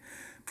easy.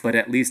 But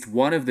at least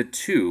one of the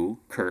two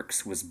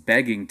Kirks was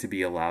begging to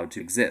be allowed to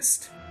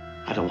exist.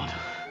 I don't want to.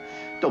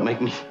 Don't make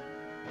me.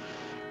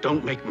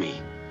 Don't make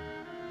me.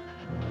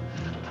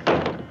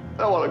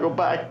 I want to go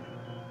back.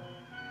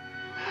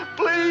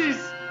 Please!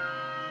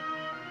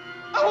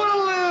 I want to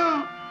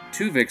live!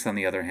 Tuvix, on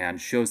the other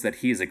hand, shows that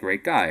he is a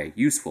great guy,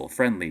 useful,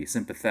 friendly,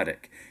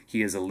 sympathetic.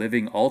 He is a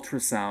living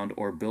ultrasound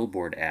or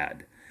billboard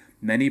ad.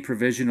 Many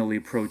provisionally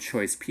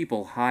pro-choice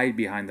people hide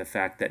behind the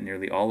fact that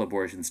nearly all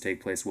abortions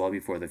take place well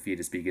before the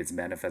fetus begins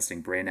manifesting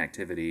brain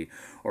activity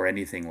or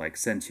anything like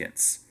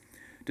sentience.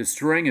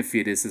 Destroying a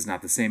fetus is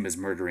not the same as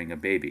murdering a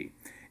baby.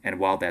 And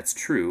while that's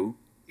true,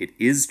 it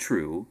is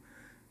true,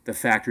 the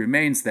fact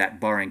remains that,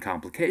 barring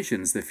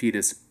complications, the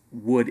fetus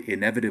would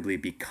inevitably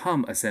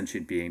become a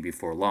sentient being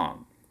before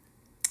long.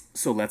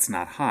 So let's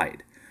not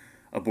hide.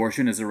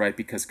 Abortion is a right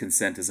because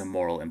consent is a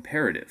moral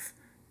imperative.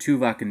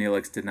 Tuvok and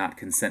Neelix did not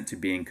consent to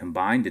being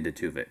combined into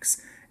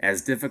Tuvix.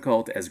 As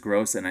difficult, as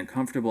gross, and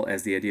uncomfortable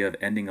as the idea of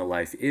ending a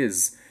life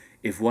is,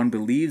 if one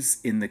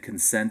believes in the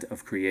consent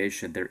of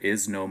creation, there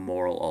is no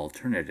moral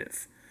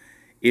alternative.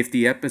 If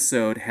the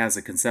episode has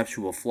a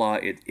conceptual flaw,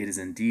 it is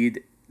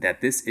indeed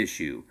that this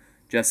issue,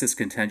 just as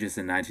contentious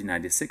in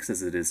 1996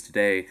 as it is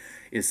today,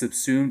 is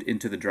subsumed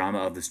into the drama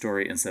of the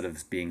story instead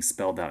of being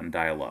spelled out in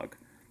dialogue.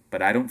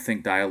 But I don't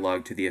think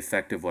dialogue to the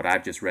effect of what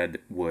I've just read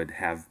would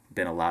have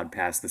been allowed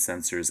past the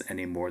censors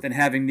any more than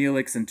having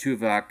Neelix and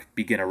Tuvok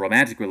begin a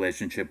romantic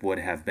relationship would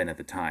have been at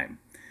the time.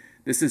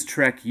 This is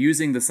Trek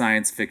using the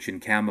science fiction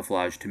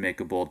camouflage to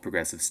make a bold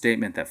progressive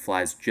statement that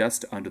flies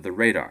just under the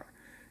radar.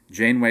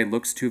 Janeway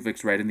looks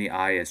Tuvix right in the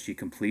eye as she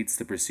completes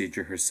the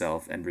procedure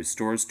herself and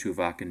restores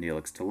Tuvok and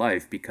Neelix to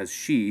life because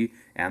she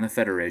and the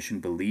Federation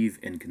believe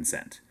in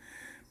consent.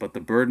 But the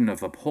burden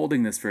of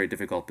upholding this very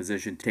difficult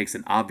position takes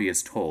an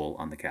obvious toll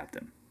on the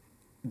captain.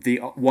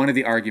 One of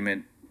the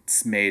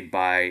arguments made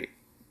by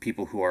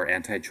people who are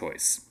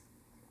anti-choice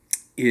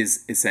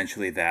is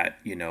essentially that,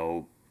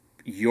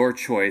 your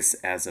choice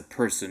as a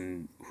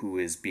person who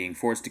is being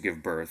forced to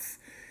give birth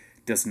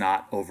does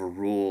not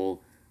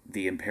overrule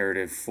the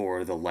imperative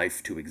for the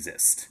life to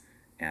exist.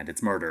 And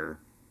it's murder,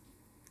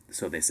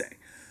 so they say.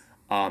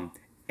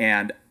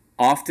 And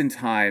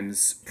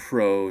oftentimes,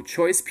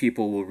 pro-choice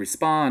people will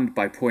respond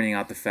by pointing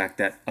out the fact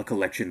that a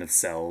collection of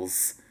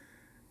cells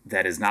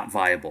that is not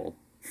viable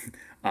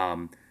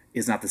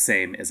is not the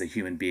same as a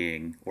human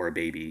being or a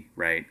baby,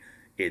 right?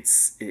 It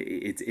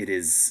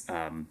is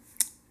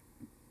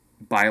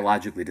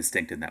biologically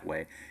distinct in that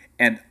way.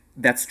 And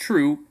that's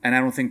true, and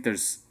I don't think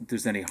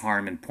there's any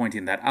harm in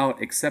pointing that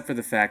out, except for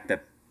the fact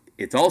that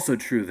it's also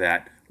true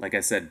that, like I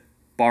said,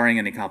 barring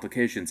any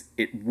complications,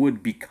 it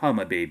would become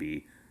a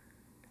baby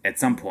at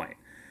some point.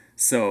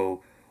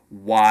 So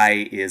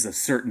why is a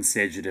certain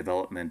stage of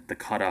development the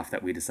cutoff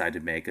that we decide to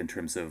make in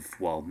terms of,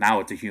 well, now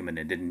it's a human,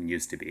 it didn't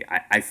used to be?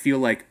 I feel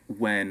like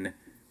when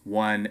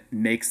one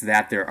makes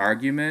that their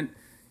argument,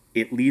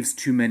 it leaves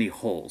too many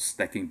holes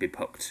that can be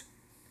poked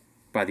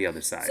by the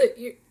other side. So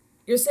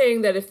you're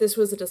saying that if this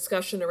was a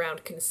discussion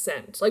around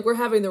consent, like we're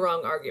having the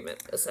wrong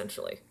argument,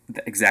 essentially.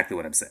 Exactly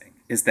what I'm saying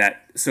is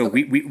that, so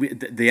okay.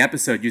 The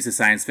episode uses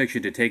science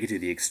fiction to take it to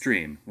the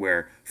extreme,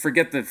 where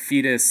forget the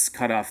fetus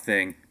cutoff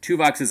thing.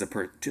 Tuvix is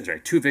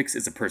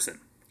a person.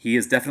 He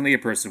is definitely a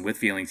person with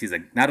feelings. He's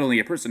not only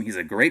a person, he's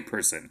a great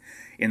person.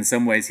 In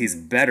some ways, he's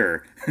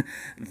better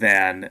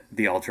than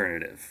the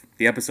alternative.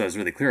 The episode is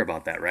really clear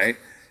about that, right?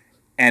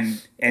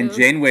 And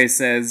Janeway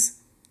says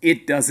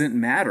it doesn't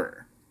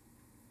matter.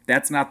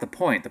 That's not the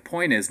point. The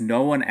point is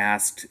no one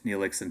asked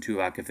Neelix and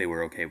Tuvok if they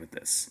were okay with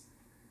this.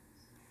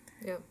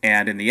 Yeah.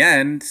 And in the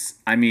end,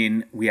 I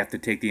mean, we have to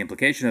take the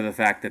implication of the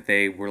fact that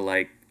they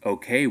were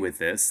okay with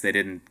this. They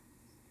didn't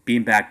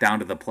beam back down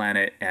to the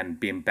planet and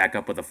beam back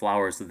up with the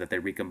flowers so that they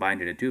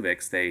recombined into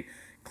Tuvix. They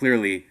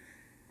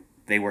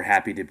were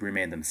happy to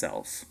remain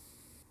themselves.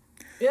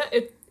 Yeah,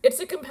 it's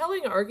a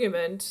compelling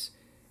argument,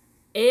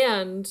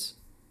 and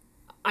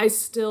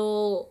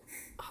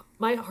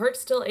my heart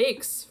still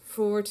aches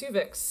for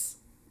Tuvix.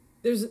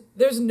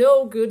 There's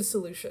no good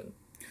solution.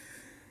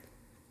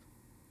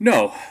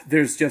 No,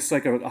 there's just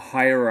a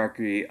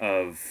hierarchy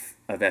of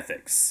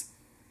ethics,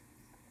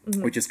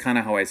 mm-hmm. which is kind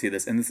of how I see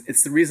this. And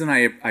it's the reason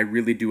I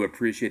really do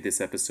appreciate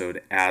this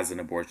episode as an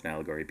abortion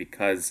allegory,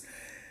 because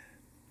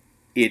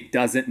it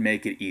doesn't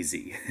make it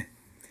easy.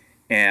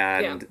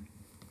 And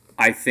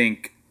I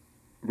think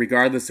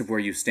regardless of where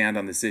you stand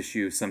on this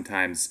issue,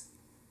 sometimes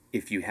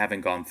if you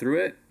haven't gone through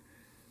it,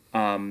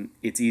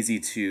 it's easy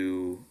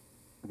to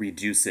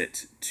reduce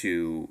it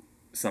to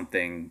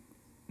something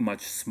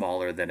much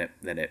smaller than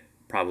it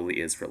probably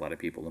is for a lot of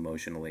people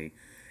emotionally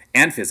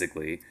and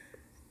physically,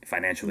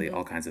 financially, mm-hmm.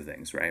 all kinds of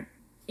things, right?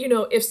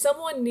 If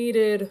someone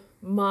needed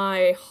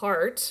my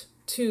heart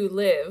to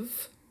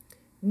live,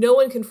 no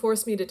one can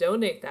force me to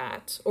donate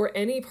that or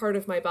any part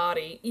of my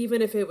body,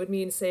 even if it would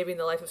mean saving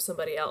the life of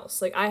somebody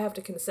else. I have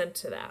to consent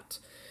to that.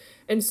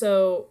 And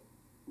so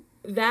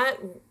that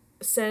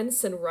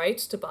sense and right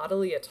to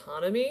bodily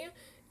autonomy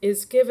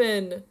is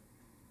given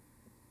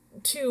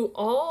to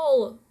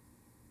all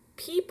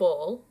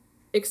people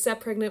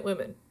except pregnant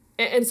women.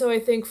 And so I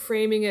think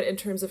framing it in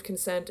terms of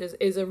consent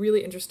is a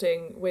really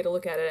interesting way to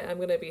look at it. I'm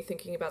going to be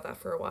thinking about that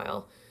for a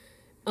while.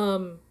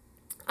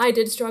 I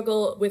did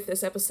struggle with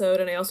this episode,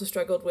 and I also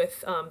struggled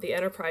with the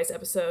Enterprise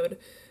episode,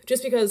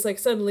 just because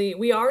suddenly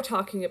we are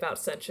talking about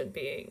sentient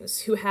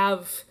beings who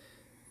have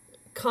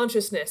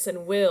consciousness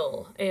and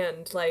will,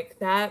 and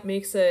that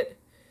makes it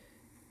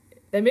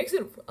that makes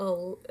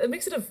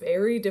it a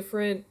very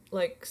different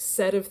like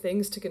set of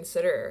things to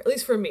consider, at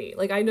least for me.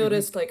 Like I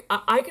noticed like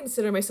I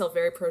consider myself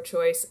very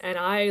pro-choice, and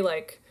I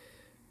like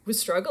was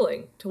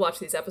struggling to watch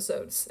these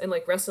episodes and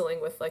like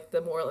wrestling with like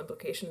the moral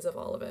implications of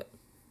all of it.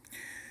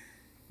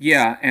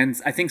 Yeah, and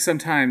I think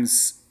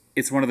sometimes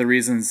it's one of the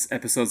reasons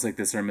episodes like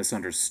this are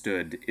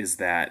misunderstood is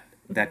that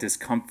that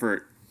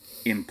discomfort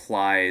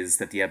implies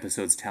that the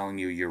episode's telling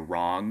you you're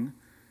wrong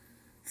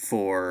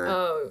for...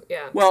 Oh,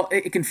 yeah. Well,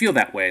 it can feel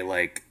that way.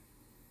 Like,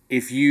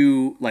 if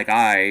you, like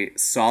I,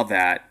 saw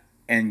that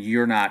and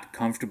you're not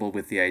comfortable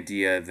with the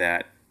idea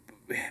that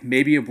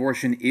maybe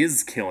abortion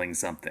is killing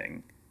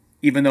something,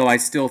 even though I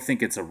still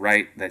think it's a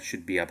right that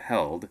should be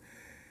upheld,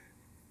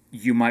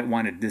 you might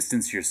want to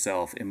distance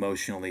yourself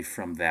emotionally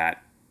from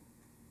that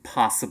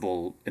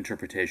possible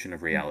interpretation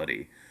of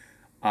reality.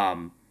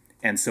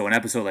 And so an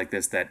episode like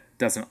this that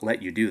doesn't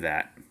let you do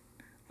that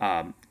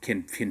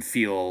can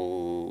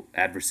feel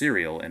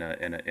adversarial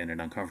in an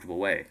uncomfortable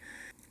way.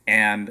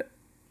 And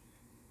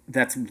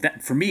that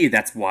for me,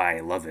 that's why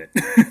I love it.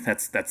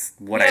 that's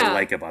what I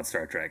like about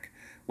Star Trek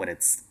when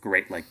it's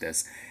great like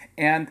this.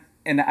 And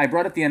I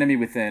brought up The Enemy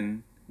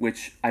Within,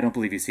 which I don't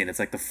believe you've seen. It's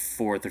like the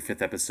 4th or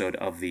 5th episode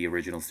of the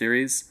original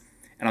series.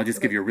 And I'll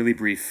just give you a really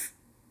brief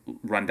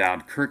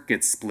rundown. Kirk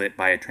gets split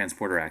by a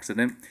transporter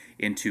accident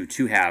into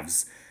 2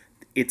 halves.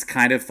 It's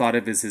kind of thought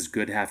of as his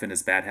good half and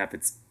his bad half.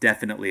 It's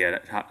definitely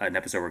an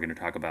episode we're going to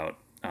talk about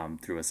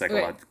through a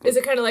psychological... Okay. Is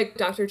it kind of like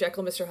Dr.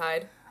 Jekyll, Mr.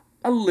 Hyde?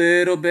 A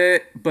little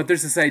bit, but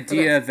there's this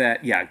idea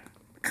that, yeah,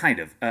 kind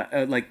of.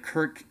 Like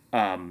Kirk,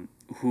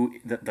 who,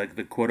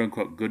 the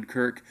quote-unquote good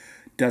Kirk,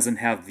 doesn't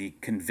have the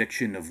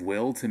conviction of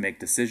will to make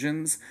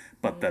decisions,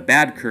 but the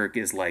bad Kirk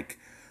is like,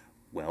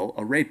 well,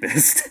 a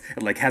rapist.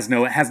 Like has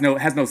no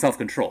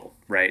self-control,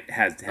 right?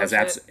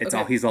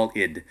 He's all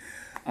id.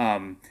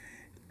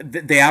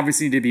 They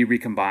obviously need to be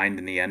recombined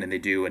in the end, and they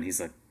do, and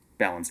he's a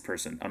balanced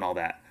person and all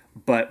that.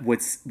 But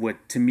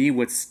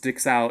what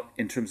sticks out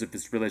in terms of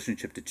his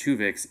relationship to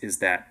Tuvix is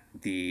that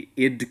the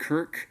id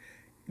Kirk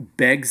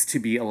begs to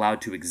be allowed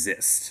to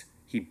exist.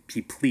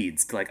 He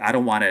pleads to, like, I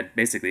don't want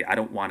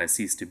to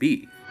cease to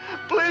be.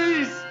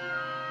 Please!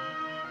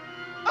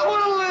 I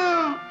want to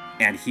live!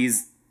 And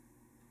he's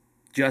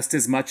just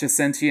as much a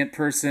sentient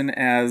person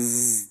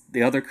as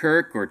the other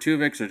Kirk or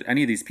Tuvix or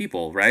any of these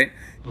people, right?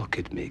 Look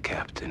at me,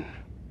 Captain.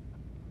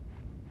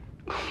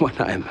 When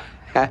I'm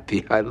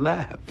happy, I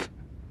laugh.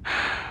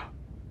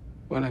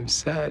 When I'm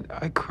sad,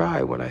 I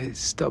cry. When I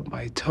stub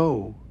my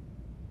toe,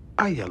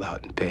 I yell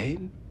out in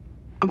pain.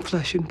 I'm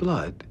flesh and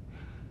blood.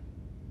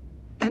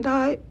 And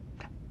I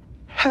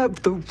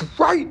have the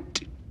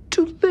right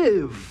to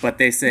live. But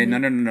they say,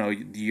 no,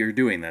 you're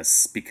doing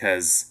this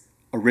because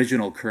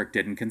original Kirk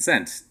didn't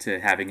consent to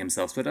having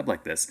himself split up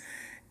like this.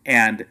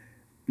 And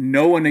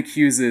no one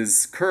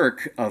accuses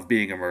Kirk of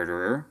being a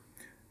murderer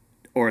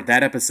or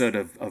that episode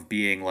of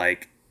being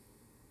like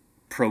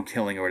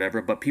pro-killing or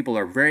whatever, but people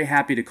are very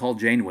happy to call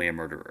Janeway a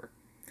murderer.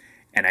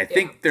 And I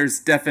think there's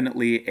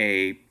definitely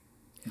a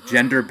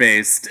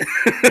gender-based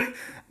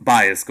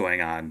bias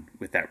going on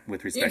with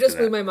respect to that. You just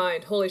blew my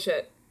mind. Holy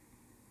shit.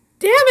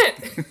 Damn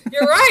it!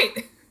 You're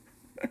right!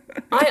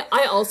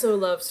 I also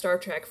love Star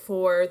Trek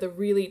for the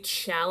really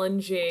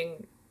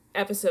challenging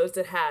episodes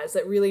it has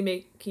that really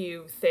make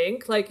you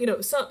think. Like,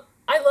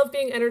 I love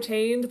being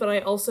entertained, but I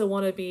also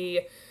want to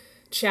be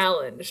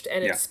challenged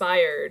and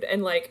inspired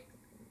and, like,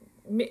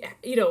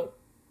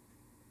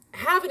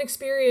 have an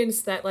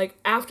experience that, like,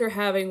 after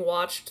having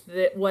watched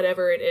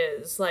whatever it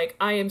is, like,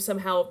 I am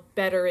somehow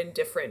better and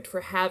different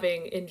for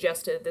having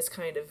ingested this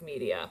kind of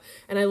media.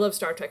 And I love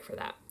Star Trek for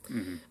that.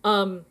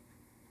 Mm-hmm.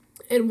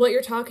 And what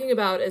you're talking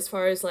about as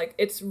far as, like,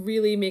 it's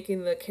really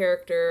making the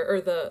character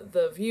or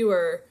the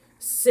viewer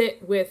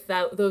sit with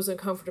those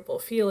uncomfortable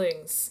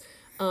feelings.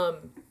 To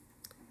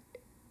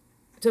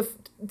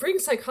bring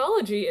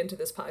psychology into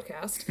this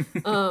podcast,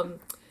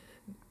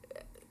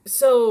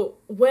 so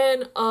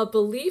when a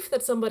belief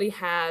that somebody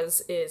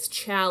has is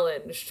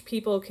challenged,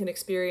 people can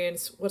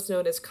experience what's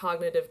known as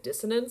cognitive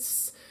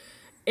dissonance.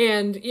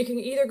 And you can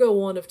either go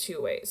one of 2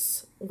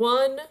 ways.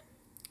 One,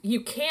 you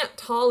can't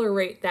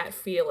tolerate that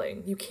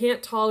feeling. You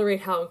can't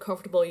tolerate how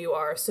uncomfortable you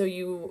are, so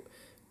you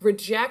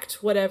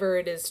reject whatever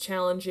it is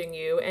challenging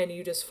you, and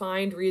you just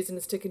find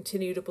reasons to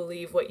continue to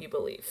believe what you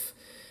believe.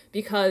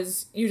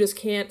 Because you just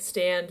can't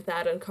stand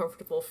that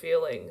uncomfortable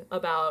feeling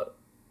about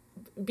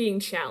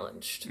being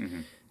challenged.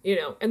 Mm-hmm.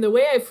 And the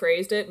way I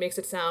phrased it makes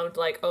it sound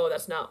like, oh,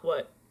 that's not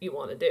what you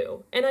want to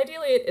do. And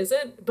ideally it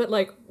isn't, but,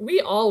 like, we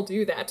all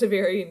do that to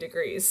varying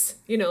degrees.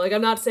 Like,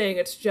 I'm not saying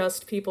it's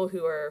just people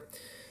who are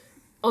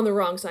on the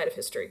wrong side of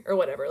history or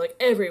whatever. Like,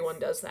 everyone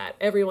does that.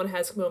 Everyone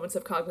has moments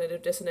of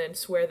cognitive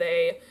dissonance where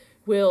they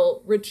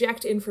will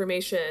reject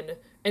information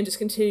and just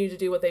continue to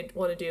do what they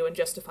want to do and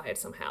justify it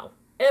somehow.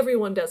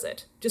 Everyone does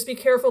it. Just be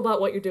careful about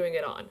what you're doing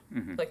it on.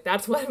 Mm-hmm. Like,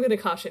 that's what I'm going to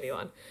caution you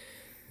on.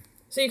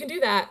 So you can do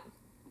that,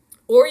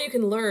 or you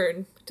can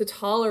learn to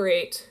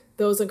tolerate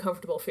those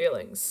uncomfortable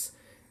feelings,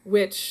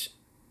 which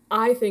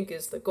I think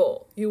is the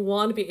goal. You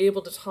want to be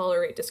able to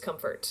tolerate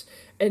discomfort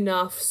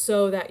enough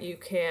so that you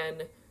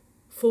can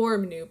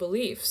form new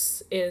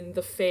beliefs in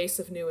the face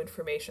of new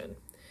information.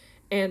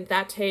 And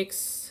that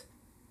takes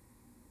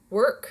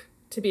work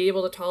to be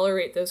able to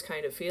tolerate those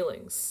kind of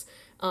feelings.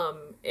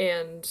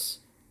 And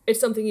it's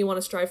something you want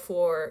to strive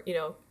for,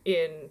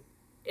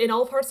 in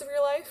all parts of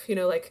your life.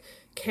 Like,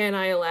 can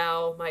I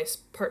allow my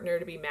partner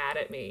to be mad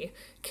at me?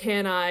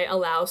 Can I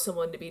allow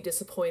someone to be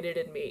disappointed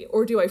in me?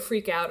 Or do I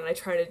freak out and I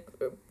try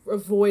to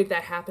avoid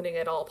that happening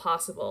at all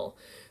possible?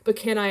 But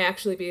can I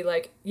actually be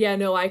like, yeah,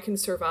 no, I can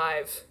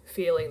survive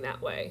feeling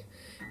that way?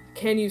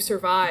 Can you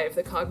survive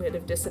the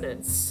cognitive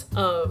dissonance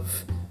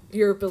of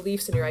your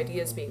beliefs and your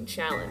ideas being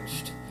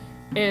challenged?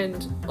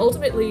 And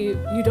ultimately,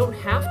 you don't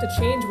have to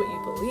change what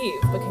you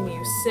believe, but can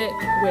you sit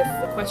with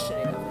the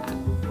questioning of that?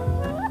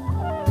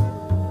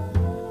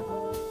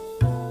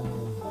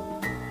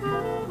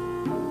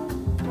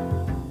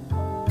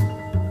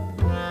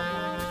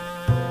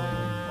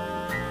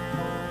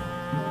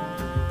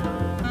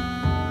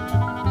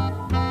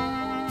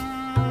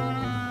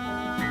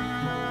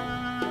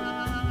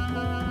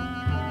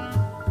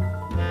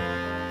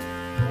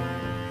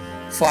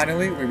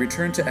 Finally, we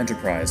return to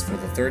Enterprise for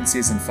the third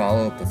season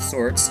follow-up of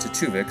sorts to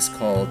Tuvix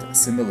called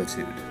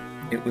Similitude.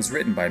 It was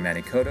written by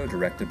Manny Coto,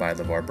 directed by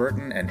LeVar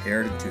Burton, and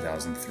aired in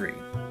 2003.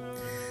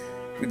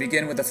 We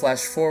begin with a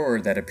flash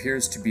forward that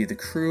appears to be the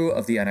crew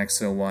of the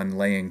NX-01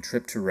 laying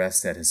Trip to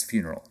rest at his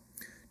funeral.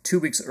 2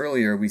 weeks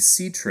earlier, we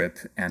see Trip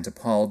and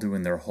T'Pol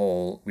doing their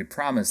whole "we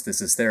promise this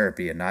is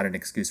therapy and not an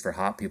excuse for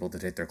hot people to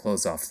take their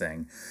clothes off"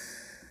 thing.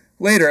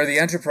 Later, the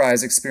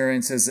Enterprise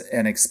experiences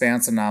an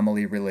expanse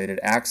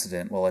anomaly-related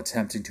accident while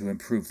attempting to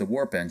improve the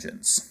warp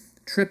engines.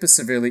 Trip is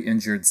severely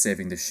injured,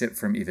 saving the ship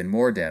from even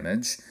more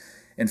damage.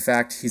 In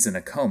fact, he's in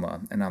a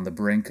coma and on the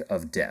brink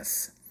of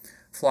death.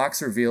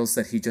 Phlox reveals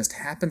that he just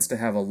happens to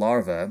have a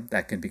larva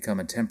that can become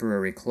a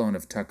temporary clone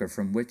of Tucker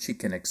from which he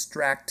can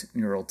extract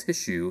neural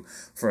tissue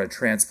for a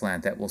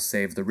transplant that will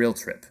save the real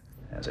Trip.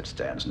 As it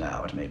stands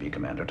now, it may be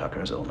Commander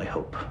Tucker's only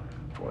hope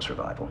for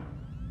survival.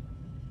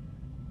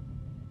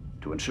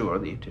 To ensure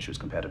the tissue's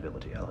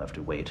compatibility, I'll have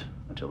to wait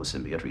until the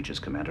symbiote reaches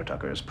Commander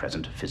Tucker's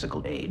present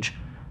physical age.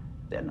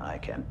 Then I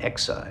can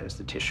excise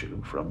the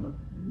tissue from the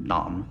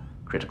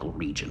non-critical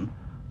region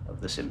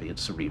of the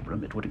symbiote's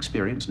cerebrum. It would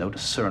experience no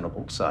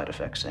discernible side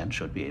effects and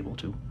should be able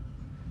to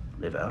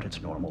live out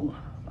its normal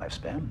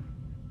lifespan.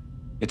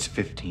 It's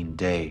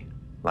 15-day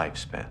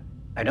lifespan.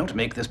 I don't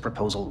make this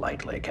proposal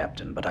lightly,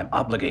 Captain, but I'm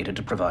obligated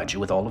to provide you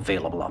with all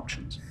available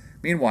options.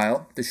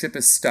 Meanwhile, the ship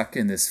is stuck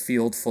in this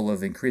field full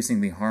of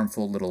increasingly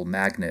harmful little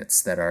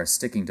magnets that are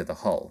sticking to the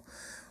hull.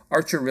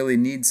 Archer really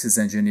needs his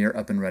engineer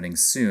up and running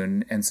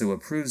soon, and so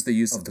approves the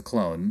use of the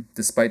clone,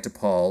 despite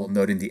T'Pol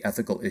noting the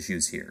ethical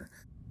issues here.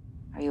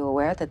 Are you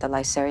aware that the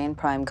Lysarian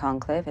Prime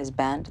Conclave has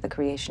banned the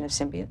creation of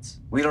symbiotes?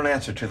 We don't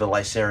answer to the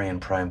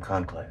Lysarian Prime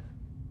Conclave.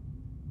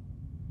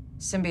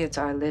 Symbiotes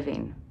are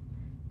living,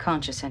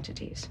 conscious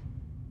entities.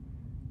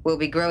 We'll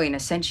be growing a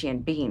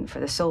sentient being for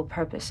the sole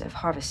purpose of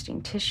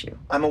harvesting tissue.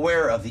 I'm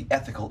aware of the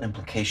ethical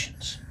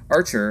implications.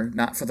 Archer,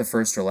 not for the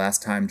first or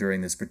last time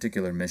during this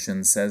particular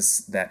mission,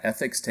 says that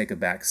ethics take a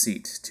back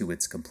seat to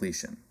its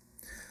completion.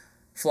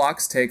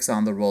 Phlox takes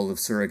on the role of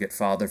surrogate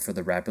father for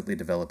the rapidly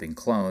developing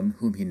clone,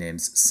 whom he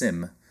names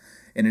Sim.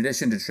 In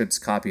addition to Trip's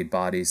copied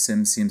body,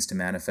 Sim seems to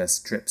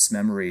manifest Trip's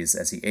memories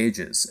as he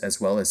ages, as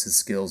well as his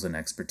skills and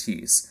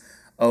expertise.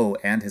 Oh,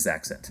 and his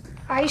accent.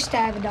 I used to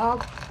have a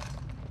dog.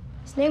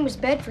 His name was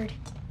Bedford.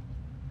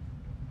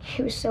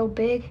 He was so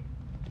big,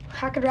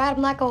 I could ride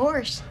him like a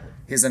horse.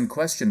 His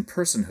unquestioned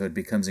personhood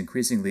becomes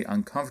increasingly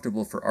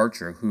uncomfortable for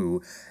Archer,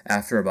 who,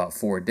 after about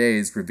 4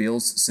 days,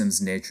 reveals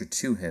Sim's nature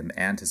to him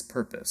and his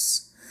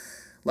purpose.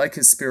 Like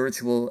his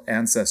spiritual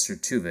ancestor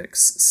Tuvix,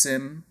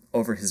 Sim,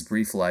 over his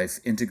brief life,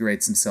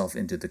 integrates himself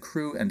into the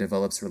crew and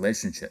develops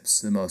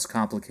relationships, the most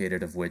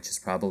complicated of which is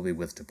probably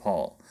with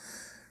T'Pol.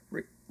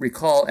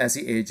 Recall, as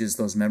he ages,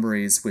 those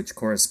memories which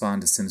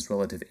correspond to Sim's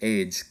relative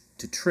age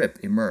to Trip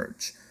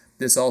emerge.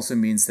 This also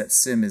means that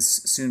Sim is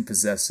soon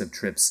possessed of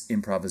Trip's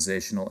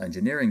improvisational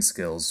engineering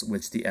skills,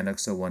 which the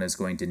NX-01 is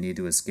going to need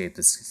to escape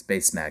the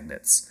space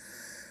magnets.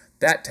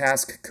 That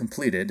task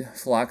completed,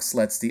 Phlox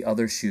lets the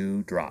other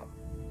shoe drop.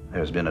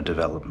 There's been a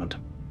development.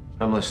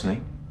 I'm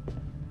listening.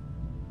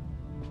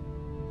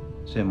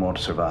 Sim won't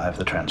survive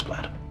the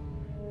transplant.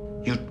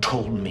 You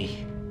told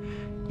me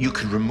you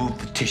could remove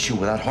the tissue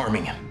without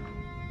harming him.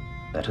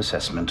 That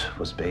assessment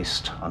was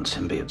based on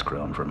symbiotes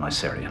grown from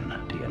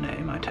Lysarian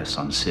DNA. My tests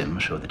on Sim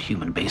show that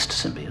human-based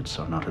symbiotes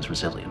are not as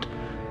resilient.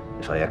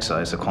 If I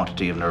excise the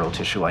quantity of neural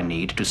tissue I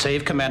need to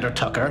save Commander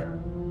Tucker,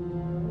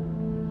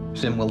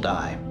 Sim will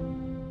die.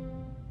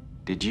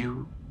 Did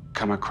you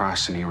come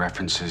across any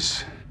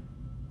references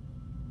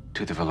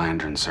to the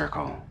Valandran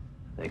Circle?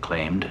 They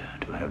claimed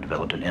to have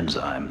developed an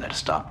enzyme that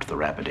stopped the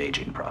rapid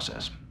aging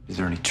process. Is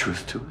there any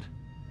truth to it?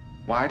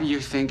 Why do you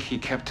think he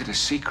kept it a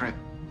secret?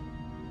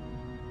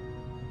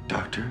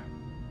 Doctor?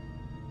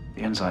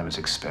 The enzyme is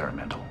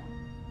experimental,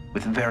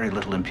 with very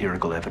little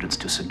empirical evidence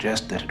to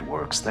suggest that it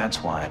works.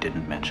 That's why I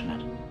didn't mention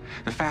it.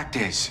 The fact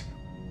is,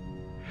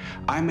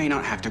 I may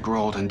not have to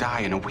grow old and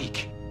die in a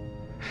week.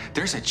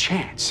 There's a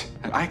chance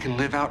that I can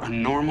live out a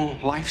normal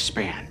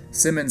lifespan.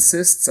 Sim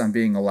insists on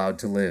being allowed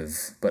to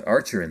live, but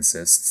Archer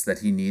insists that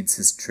he needs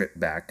his trip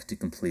back to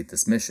complete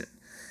this mission.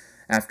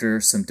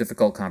 After some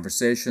difficult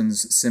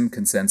conversations, Sim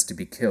consents to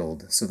be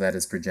killed so that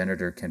his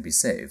progenitor can be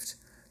saved.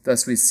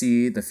 Thus we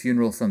see the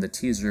funeral from the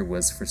teaser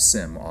was for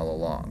Sim all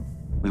along.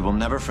 We will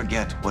never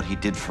forget what he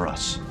did for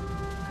us,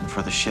 and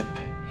for the ship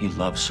he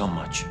loved so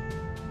much.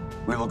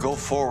 We will go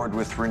forward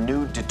with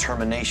renewed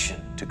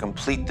determination to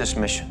complete this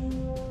mission,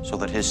 so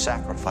that his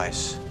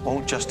sacrifice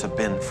won't just have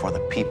been for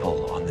the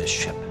people on this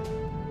ship,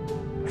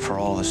 but for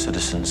all the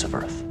citizens of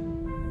Earth.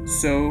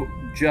 So,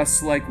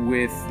 just like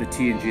with the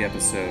TNG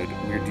episode,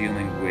 we're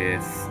dealing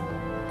with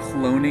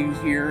cloning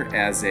here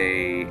as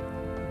a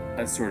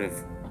sort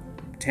of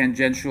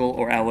tangential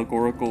or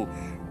allegorical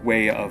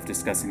way of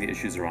discussing the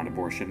issues around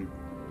abortion.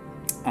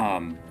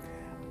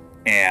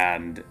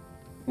 And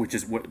which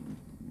is what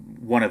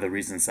one of the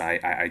reasons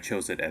I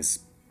chose it as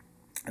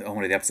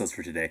one of the episodes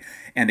for today.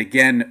 And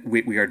again,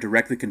 we are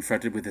directly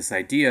confronted with this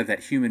idea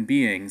that human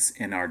beings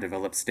in our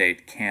developed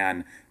state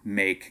can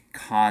make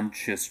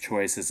conscious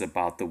choices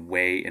about the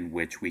way in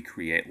which we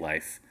create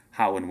life,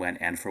 how and when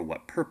and for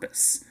what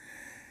purpose.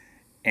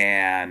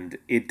 And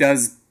it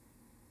does,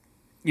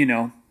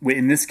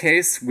 in this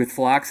case, with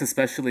Phlox,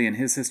 especially in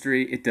his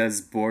history, it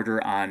does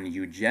border on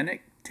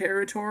eugenic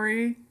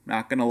territory.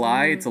 Not gonna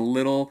lie, it's a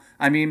little,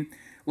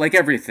 like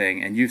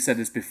everything, and you've said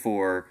this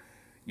before,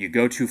 you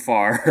go too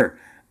far,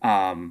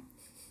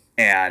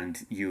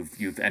 and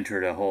you've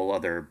entered a whole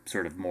other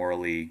sort of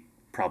morally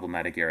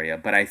problematic area.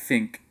 But I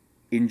think,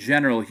 in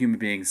general, human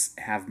beings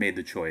have made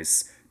the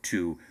choice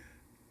to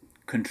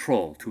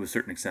control, to a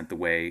certain extent, the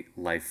way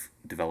life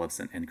develops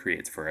and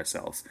creates for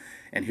ourselves.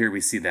 And here we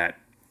see that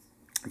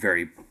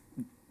very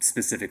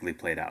specifically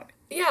played out.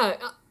 Yeah,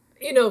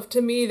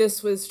 to me,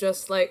 this was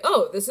just like,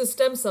 oh, this is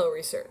stem cell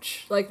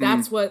research. Like,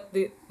 that's what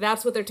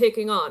they're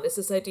taking on. Is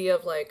this idea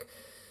of like,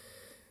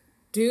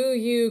 do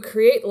you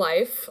create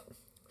life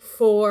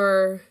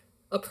for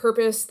a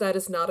purpose that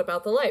is not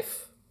about the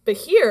life? But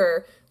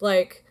here,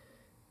 like,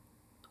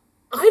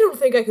 I don't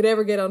think I could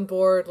ever get on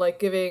board, like,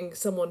 giving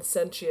someone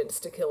sentience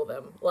to kill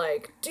them.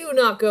 Like, do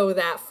not go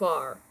that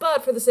far.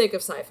 But for the sake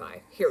of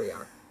sci-fi, here we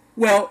are.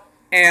 Well,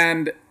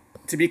 and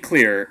to be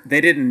clear, they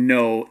didn't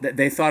know that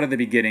they thought at the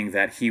beginning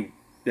that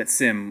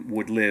Sim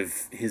would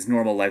live his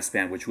normal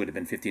lifespan, which would have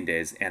been 15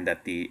 days, and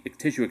that the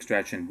tissue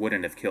extraction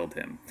wouldn't have killed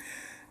him.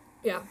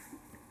 Yeah.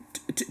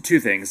 Two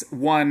things.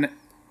 One,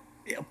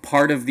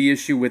 part of the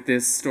issue with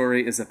this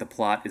story is that the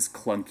plot is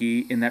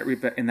clunky in that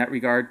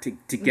regard.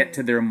 To get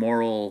to their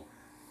moral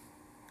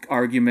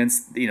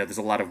arguments, there's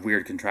a lot of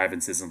weird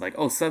contrivances and like,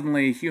 oh,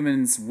 suddenly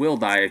humans will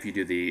die if you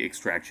do the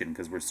extraction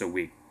because we're so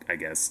weak, I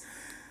guess.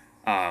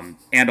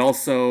 And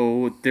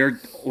also,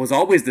 there was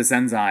always this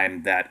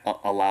enzyme that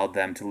allowed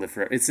them to live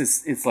forever.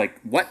 It's like,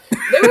 what?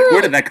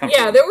 Where did that come from?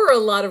 Yeah, there were a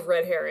lot of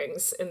red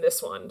herrings in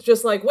this one.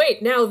 Just like,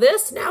 wait, now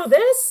this,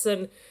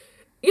 and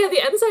yeah,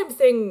 the enzyme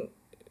thing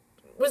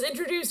was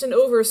introduced and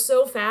over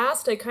so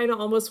fast, I kind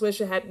of almost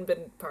wish it hadn't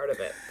been part of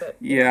it. But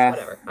yeah,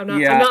 whatever. I'm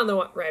not in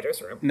the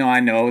writer's room. No, I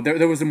know.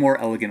 There was a more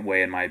elegant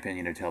way, in my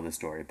opinion, to tell this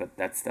story, but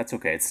that's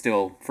okay. It's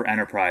still, for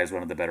Enterprise,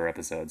 one of the better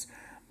episodes.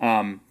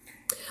 I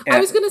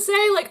was gonna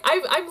say, like,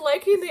 I'm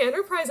liking the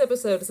Enterprise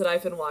episodes that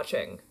I've been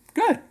watching.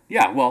 Good.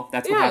 Yeah, well,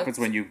 that's what happens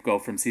when you go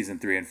from season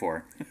 3 and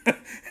 4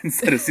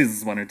 instead of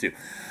seasons 1 or 2.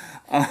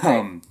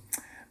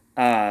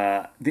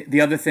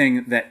 The other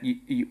thing that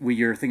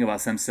your thing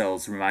about stem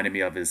cells reminded me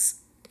of is,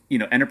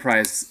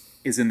 Enterprise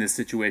is in this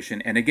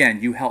situation, and again,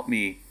 you helped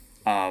me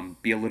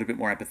be a little bit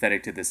more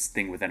empathetic to this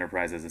thing with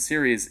Enterprise as a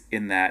series,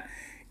 in that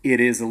it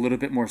is a little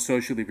bit more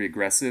socially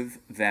regressive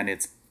than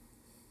its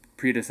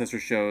predecessor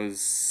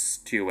shows,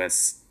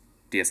 TOS,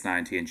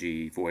 DS9,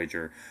 TNG,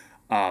 Voyager.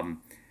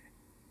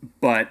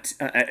 But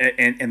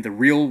the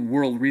real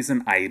world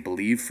reason I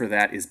believe for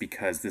that is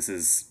because this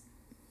is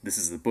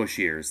the Bush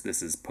years.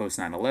 This is post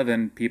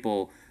 9/11.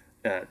 People,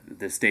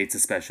 the states,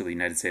 especially the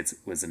United States,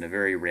 was in a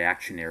very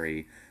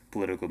reactionary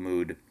political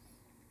mood,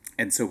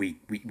 and so we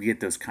get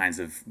those kinds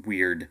of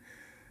weird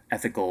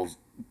ethical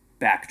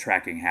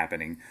backtracking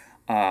happening.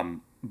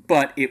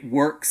 But it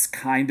works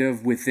kind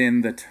of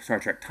within the Star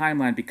Trek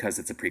timeline because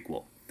it's a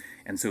prequel,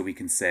 and so we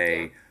can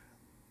say,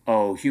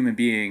 oh, human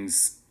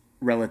beings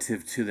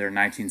relative to their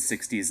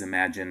 1960s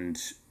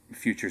imagined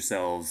future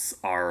selves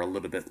are a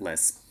little bit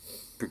less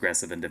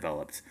progressive and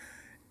developed.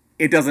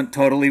 It doesn't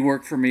totally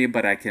work for me,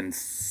 but I can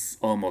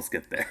almost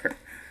get there.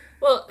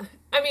 Well,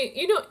 I mean,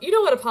 you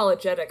know what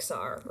apologetics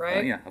are,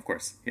 right? Yeah, of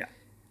course. Yeah.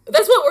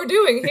 That's what we're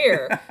doing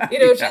here.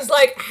 Yeah. She's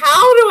like,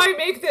 how do I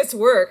make this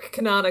work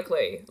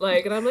canonically?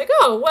 Like, and I'm like,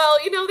 oh, well,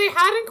 they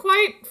hadn't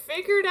quite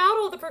figured out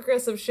all the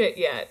progressive shit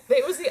yet.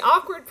 It was the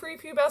awkward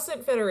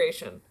prepubescent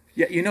Federation.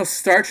 Yeah,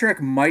 Star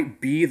Trek might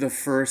be the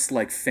first,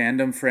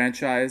 fandom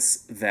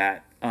franchise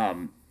that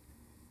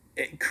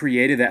it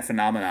created that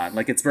phenomenon.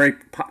 Like, it's very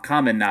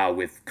common now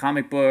with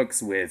comic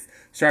books, with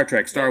Star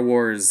Trek, Star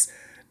Wars,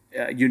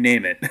 you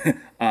name it.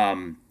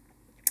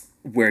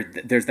 Where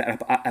there's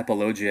that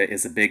apologia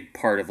is a big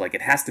part of like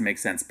it has to make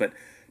sense, but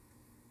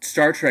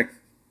Star Trek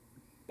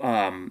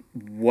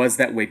was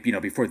that way,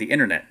 before the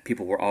internet.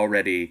 People were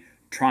already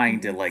trying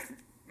to like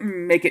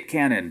make it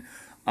canon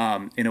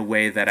in a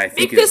way that I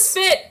think Make this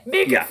fit.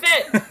 Make it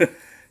fit.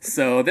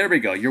 So there we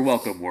go. You're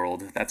welcome,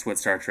 world. That's what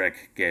Star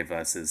Trek gave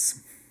us,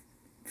 is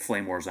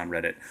flame wars on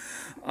Reddit.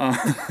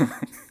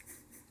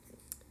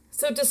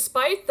 So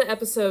despite the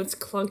episode's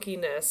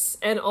clunkiness,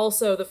 and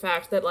also the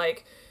fact that,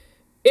 like,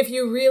 if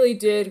you really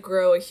did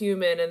grow a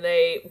human and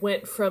they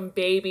went from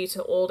baby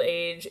to old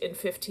age in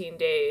 15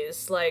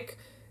 days, like,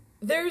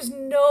 there's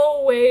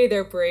no way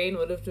their brain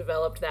would have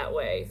developed that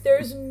way.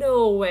 There's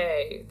no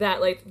way that,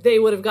 like, they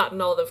would have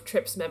gotten all the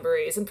Trip's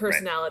memories and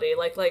personality.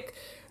 Right. Like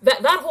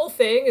that whole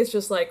thing is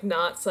just, like,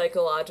 not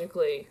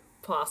psychologically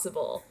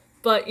possible.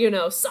 But,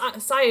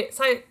 science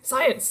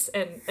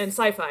and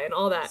sci-fi and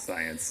all that.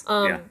 Science.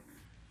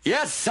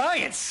 Yes,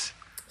 science!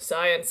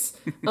 Science.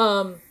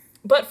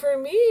 But for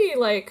me,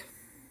 like,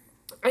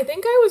 I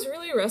think I was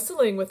really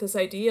wrestling with this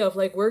idea of,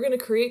 like, we're going to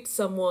create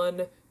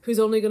someone who's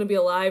only going to be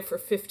alive for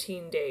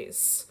 15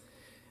 days.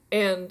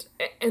 And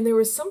there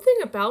was something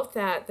about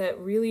that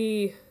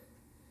really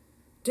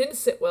didn't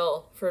sit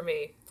well for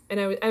me. And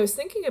I was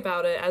thinking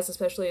about it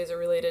especially as it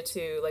related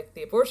to, like,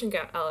 the abortion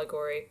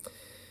allegory.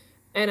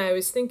 And I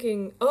was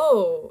thinking,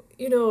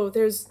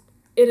 there's,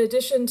 in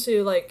addition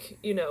to, like,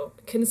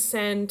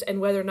 consent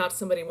and whether or not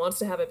somebody wants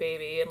to have a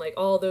baby and, like,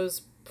 all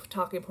those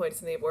talking points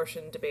in the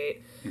abortion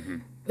debate,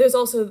 there's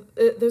also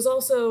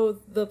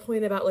the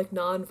point about, like,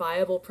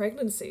 non-viable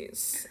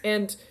pregnancies.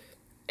 And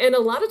a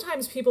lot of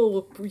times people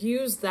will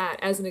use that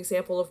as an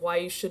example of why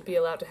you should be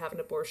allowed to have an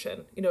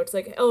abortion. It's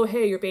like, oh,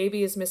 hey, your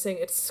baby is missing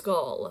its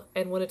skull,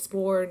 and when it's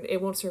born,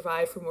 it won't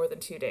survive for more than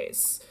 2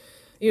 days.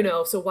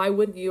 So why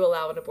wouldn't you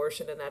allow an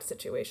abortion in that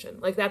situation?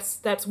 Like,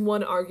 that's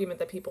one argument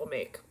that people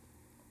make.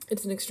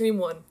 It's an extreme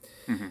one.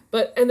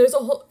 But there's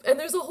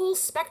a whole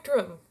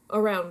spectrum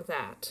around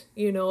that,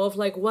 of,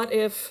 like, what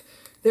if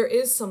there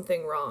is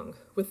something wrong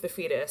with the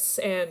fetus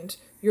and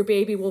your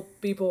baby will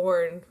be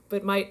born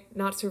but might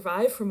not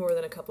survive for more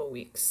than a couple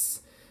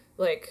weeks?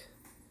 Like,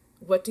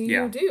 what do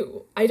you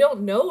do? I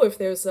don't know if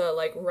there's a,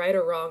 like, right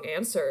or wrong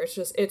answer. It's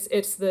just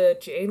it's the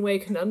Janeway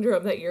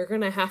conundrum that you're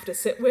gonna have to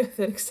sit with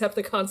and accept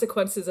the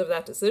consequences of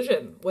that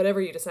decision,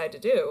 whatever you decide to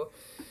do.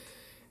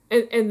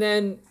 And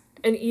then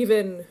an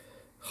even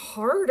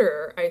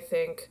harder, I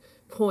think,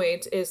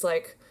 point is,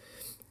 like,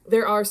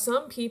 there are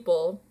some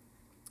people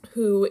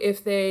who,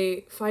 if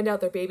they find out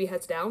their baby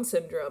has Down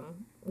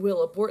syndrome,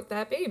 will abort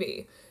that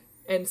baby.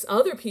 And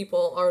other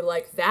people are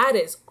like, that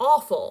is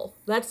awful.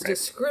 That's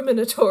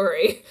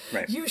discriminatory.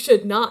 Right. You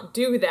should not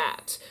do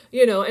that.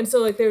 And so,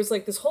 like, there's,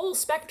 like, this whole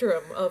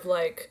spectrum of,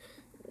 like,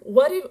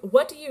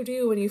 what do you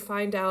do when you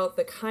find out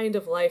the kind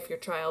of life your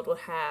child will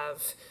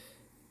have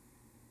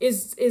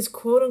is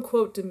quote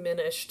unquote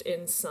diminished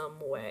in some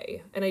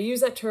way. And I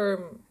use that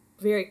term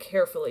very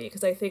carefully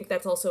because I think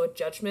that's also a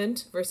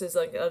judgment versus,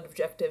 like, an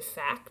objective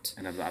fact.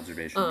 An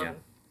observation,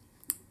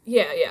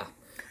 Yeah.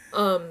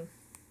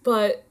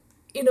 But,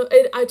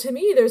 to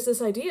me, there's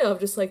this idea of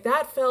just, like,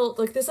 that felt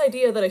like this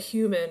idea that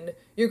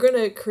you're going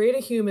to create a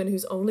human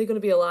who's only going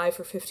to be alive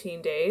for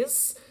 15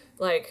 days.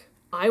 Like,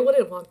 I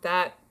wouldn't want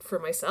that for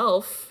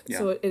myself. Yeah.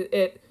 So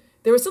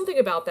there was something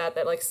about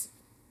that like,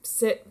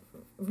 sit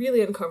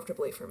really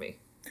uncomfortably for me.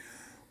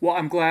 Well,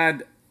 I'm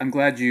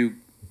glad you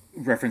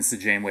referenced the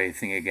Janeway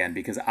thing again,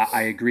 because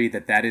I agree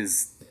that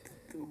is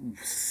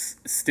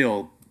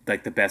still,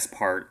 like, the best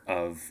part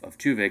of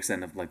Tuvix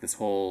and of, like, this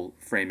whole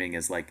framing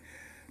is, like,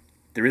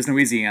 there is no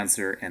easy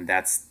answer, and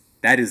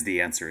that is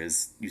the answer,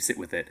 is you sit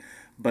with it.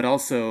 But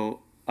also,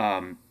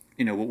 what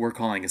we're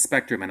calling a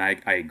spectrum, and I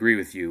agree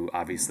with you,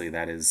 obviously,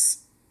 that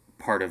is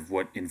part of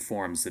what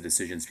informs the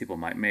decisions people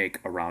might make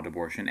around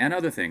abortion and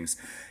other things.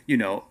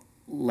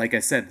 Like I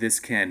said, this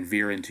can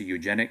veer into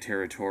eugenic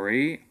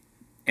territory,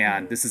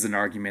 and this is an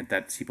argument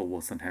that people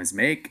will sometimes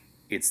make.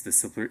 It's the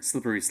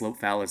slippery slope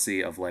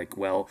fallacy of, like,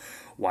 well,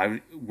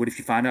 what if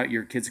you find out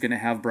your kid's going to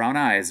have brown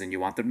eyes and you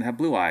want them to have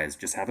blue eyes?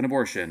 Just have an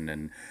abortion.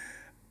 And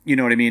you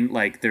know what I mean?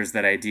 Like, there's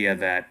that idea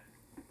that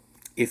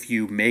if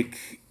you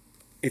make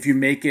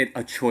it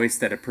a choice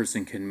that a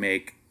person can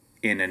make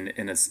in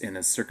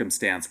a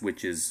circumstance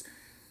which is,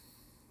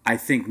 I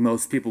think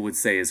most people would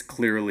say, is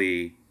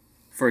clearly,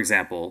 for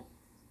example,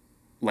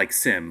 like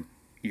Sim,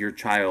 your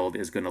child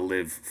is going to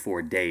live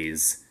for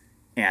days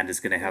and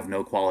is going to have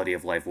no quality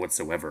of life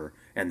whatsoever,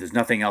 and there's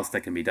nothing else that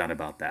can be done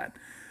about that.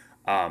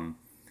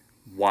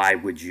 Why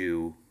would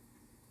you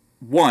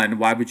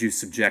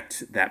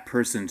subject that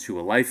person to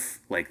a life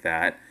like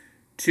that?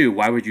 2,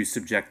 why would you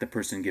subject the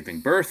person giving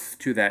birth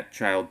to that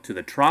child to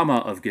the trauma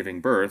of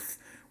giving birth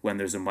when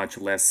there's a much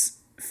less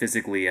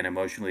physically and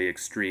emotionally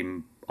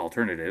extreme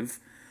alternative?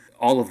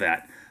 All of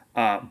that.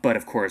 But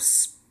of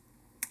course,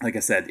 like I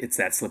said, it's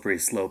that slippery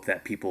slope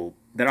that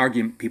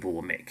argument people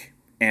will make.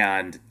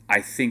 And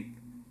I think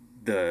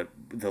the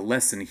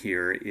lesson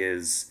here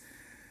is,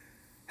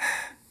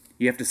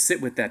 you have to sit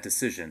with that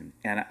decision.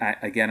 And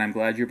I'm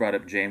glad you brought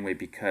up Janeway,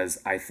 because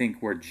I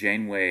think where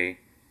Janeway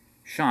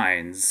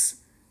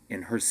shines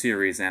in her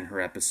series and her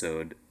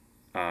episode,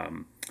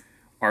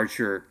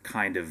 Archer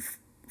kind of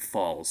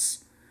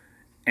falls.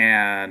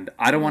 And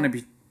I don't want to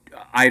be...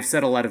 I've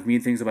said a lot of mean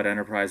things about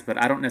Enterprise, but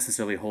I don't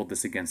necessarily hold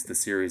this against the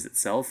series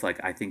itself.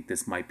 Like, I think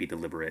this might be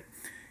deliberate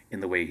in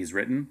the way he's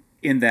written,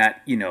 in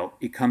that, you know,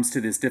 it comes to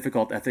this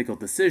difficult ethical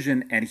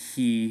decision, and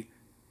he...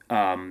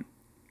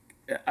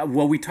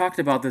 well, we talked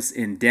about this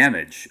in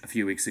Damage a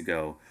few weeks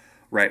ago,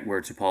 right,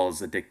 where T'Pol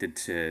is addicted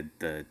to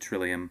the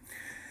Trillium,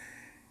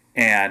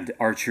 and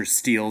Archer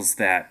steals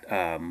that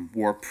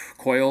warp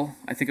coil,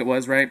 I think it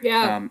was, right?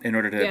 Yeah. In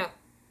order to... Yeah.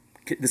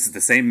 This is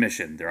the same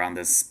mission. They're on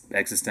this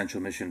existential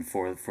mission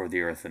for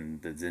the Earth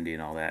and the Xindi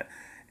and all that.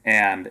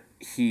 And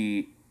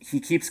he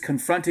keeps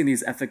confronting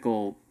these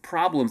ethical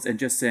problems and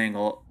just saying,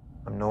 well...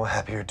 I'm no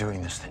happier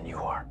doing this than you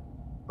are.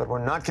 But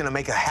we're not going to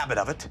make a habit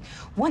of it.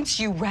 Once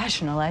you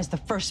rationalize the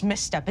first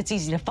misstep, it's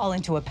easy to fall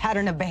into a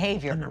pattern of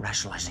behavior. I'm not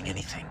rationalizing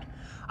anything.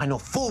 I know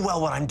full well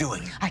what I'm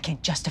doing. I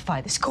can't justify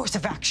this course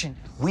of action.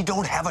 We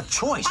don't have a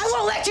choice. I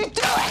won't let you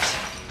do it!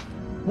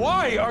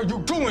 Why are you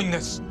doing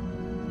this?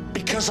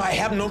 Because I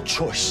have no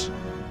choice.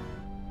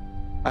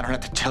 I don't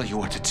have to tell you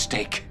what's at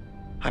stake.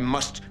 I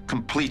must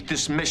complete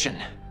this mission.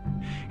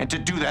 And to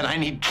do that, I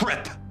need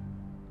Trip.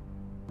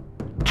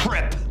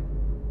 Trip!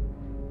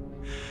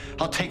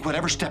 I'll take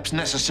whatever steps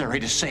necessary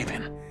to save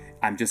him.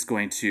 I'm just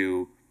going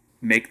to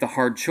make the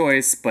hard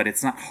choice, but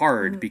it's not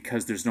hard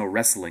because there's no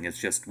wrestling. It's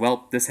just,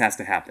 well, this has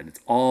to happen. It's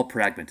all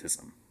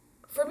pragmatism.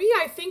 For me,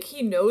 I think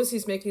he knows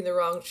he's making the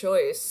wrong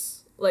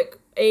choice, like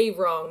a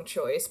wrong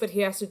choice, but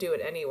he has to do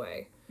it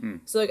anyway.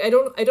 So like I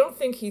don't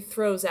think he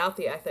throws out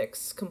the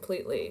ethics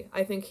completely.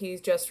 I think he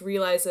just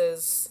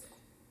realizes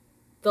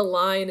the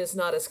line is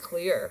not as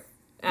clear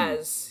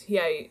as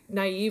he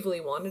naively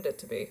wanted it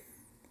to be.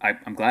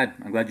 I'm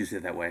glad you see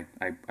it that way.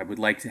 I would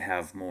like to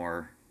have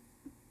more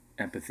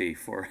empathy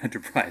for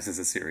Enterprise as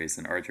a series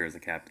and Archer as a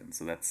captain.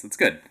 So that's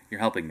good. You're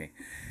helping me.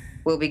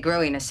 We'll be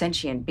growing a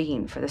sentient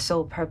being for the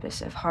sole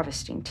purpose of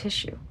harvesting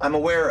tissue. I'm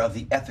aware of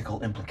the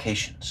ethical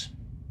implications.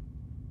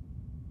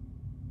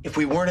 If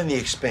we weren't in the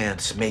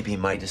Expanse, maybe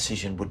my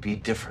decision would be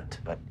different,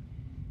 but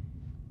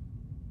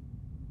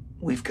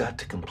we've got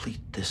to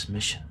complete this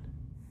mission.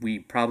 We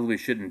probably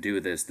shouldn't do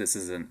this. This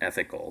isn't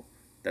ethical.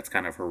 That's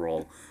kind of her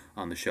role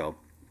on the show.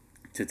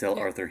 To tell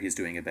Archer he's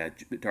doing a bad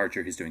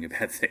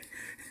thing.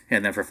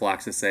 And then for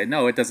Phlox to say,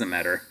 no, it doesn't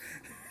matter.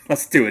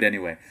 Let's do it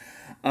anyway.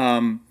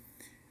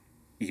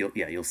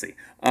 You'll see.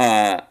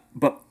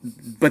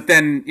 But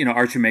then, you know,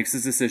 Archer makes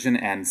his decision,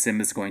 and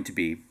Sim is going to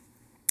be...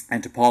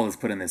 And T'Pol is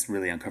put in this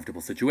really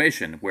uncomfortable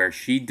situation where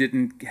she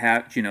didn't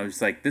have, you know,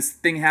 it's like this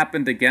thing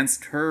happened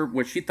against her,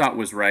 what she thought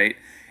was right,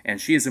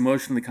 and she is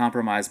emotionally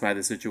compromised by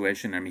the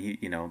situation. I mean,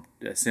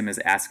 Sim is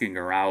asking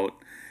her out,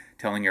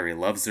 telling her he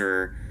loves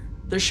her.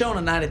 They're showing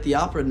a night at the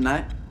opera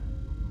tonight.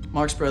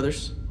 Marx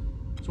Brothers.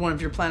 I was wondering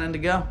if you're planning to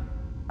go.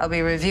 I'll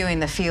be reviewing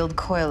the field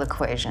coil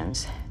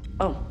equations.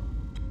 Oh.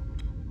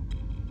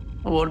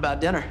 Well, what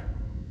about dinner?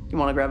 You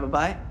want to grab a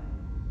bite?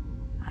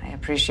 I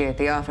appreciate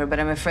the offer, but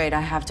I'm afraid I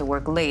have to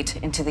work late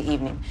into the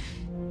evening.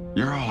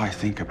 You're all I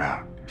think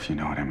about, if you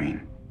know what I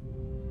mean.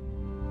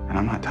 And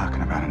I'm not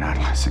talking about an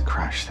adolescent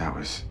crush. That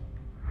was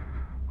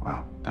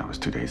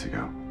 2 days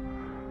ago.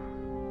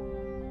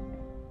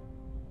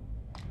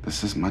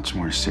 This is much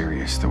more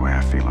serious, the way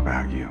I feel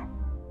about you.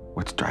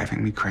 What's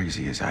driving me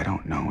crazy is I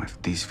don't know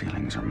if these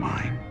feelings are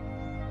mine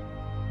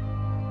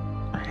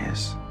or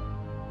his.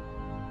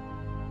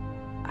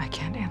 I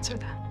can't answer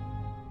that.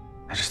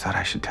 I just thought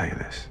I should tell you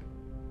this.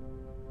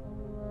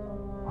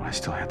 While I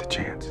still had the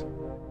chance.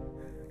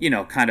 You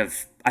know, kind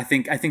of, I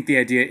think the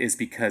idea is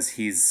because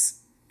he's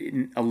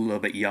a little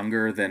bit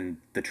younger than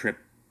the Trip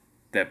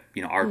that,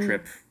 you know, our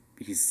Trip.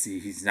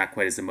 He's not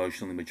quite as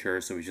emotionally mature,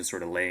 so he's just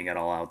sort of laying it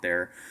all out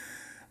there.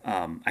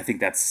 I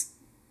think that's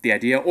the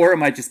idea. Or it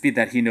might just be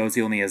that he knows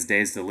he only has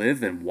days to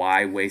live, and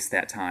why waste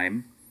that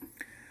time?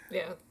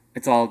 Yeah.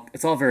 It's all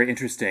very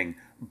interesting,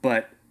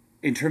 but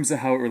in terms of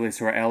how it relates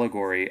to our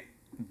allegory,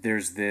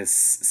 there's this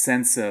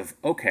sense of,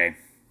 okay,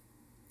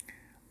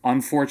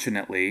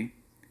 unfortunately,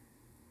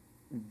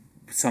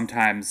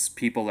 sometimes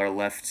people are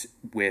left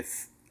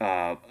with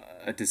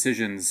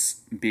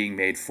decisions being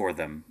made for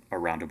them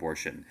around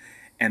abortion.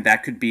 And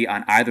that could be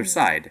on either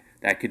side.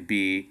 That could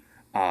be,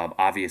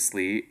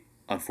 obviously,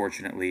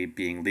 unfortunately,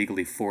 being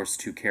legally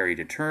forced to carry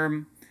to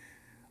term,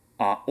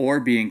 or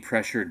being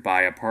pressured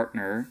by a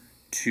partner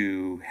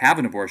to have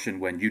an abortion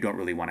when you don't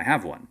really want to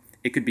have one.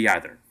 It could be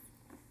either.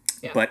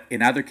 Yeah. But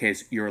in either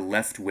case, you're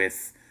left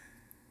with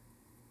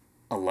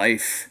a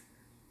life.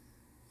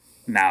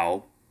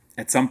 Now,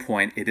 at some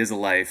point, it is a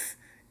life,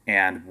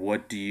 and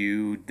what do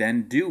you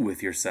then do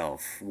with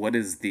yourself? What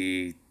is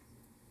the...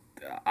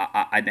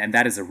 and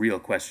that is a real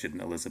question,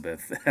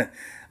 Elizabeth,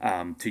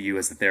 to you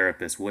as a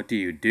therapist. What do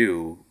you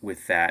do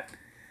with that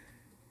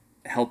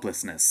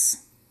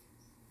helplessness?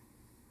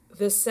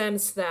 The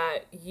sense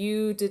that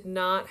you did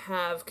not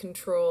have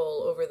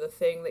control over the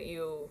thing that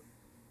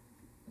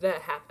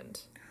that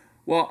happened.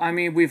 Well, I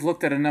mean, we've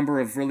looked at a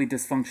number of really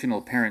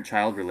dysfunctional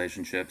parent-child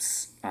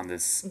relationships on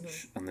this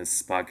on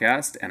this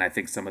podcast, and I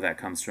think some of that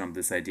comes from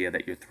this idea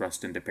that you're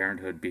thrust into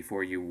parenthood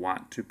before you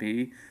want to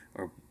be,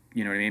 or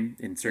you know what I mean,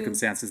 in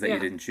circumstances that you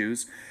didn't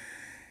choose.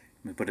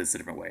 Let me put it a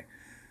different way.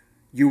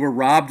 You were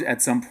robbed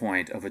at some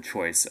point of a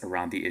choice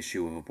around the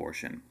issue of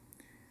abortion,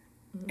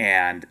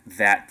 and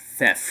that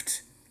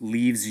theft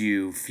leaves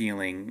you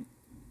feeling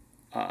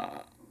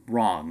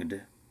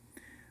wronged.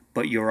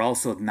 But you're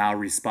also now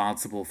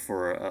responsible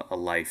for a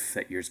life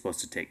that you're supposed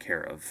to take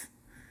care of.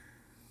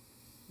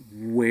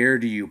 Where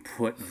do you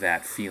put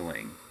that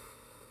feeling?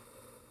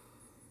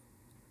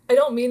 I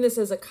don't mean this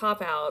as a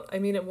cop-out. I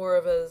mean it more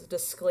of a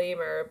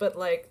disclaimer. But,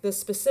 like, the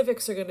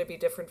specifics are going to be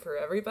different for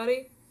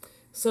everybody.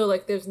 So,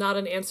 like, there's not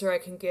an answer I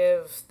can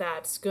give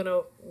that's going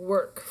to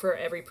work for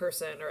every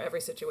person or every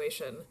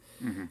situation.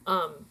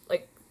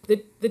 Like,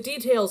 the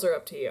details are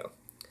up to you.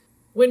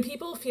 When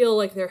people feel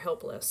like they're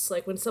helpless,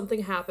 like when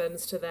something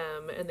happens to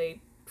them and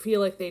they feel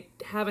like they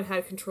haven't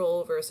had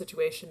control over a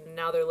situation and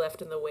now they're left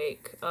in the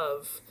wake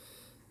of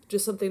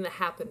just something that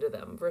happened to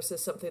them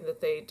versus something that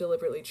they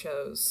deliberately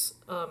chose,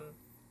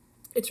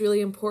 it's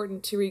really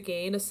important to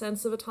regain a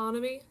sense of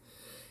autonomy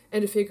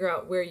and to figure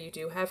out where you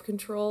do have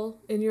control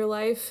in your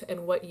life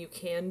and what you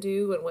can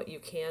do and what you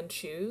can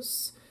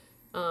choose.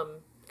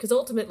 Because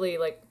ultimately,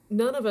 like,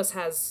 none of us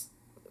has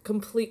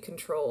complete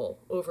control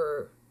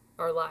over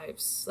our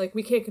lives. Like,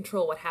 we can't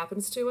control what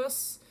happens to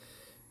us,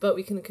 but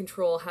we can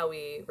control how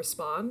we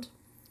respond,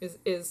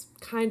 is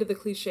kind of the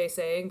cliche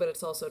saying, but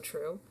it's also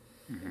true.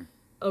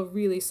 A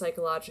really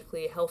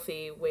psychologically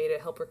healthy way to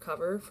help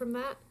recover from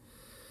that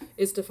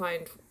is to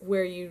find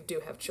where you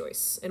do have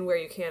choice and where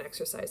you can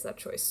exercise that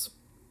choice,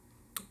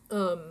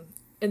 and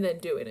then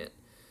doing it.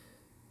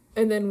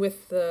 And then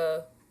with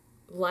the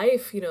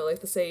life, you know, like,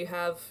 to say you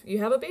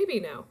have a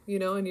baby now, you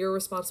know, and you're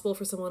responsible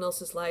for someone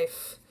else's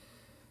life,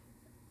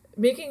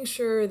 making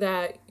sure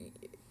that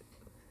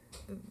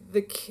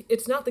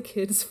it's not the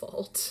kid's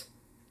fault.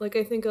 Like,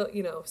 I think,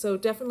 you know, so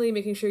definitely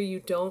making sure you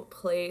don't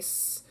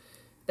place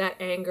that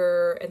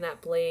anger and that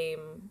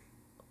blame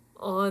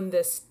on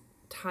this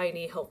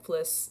tiny,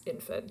 helpless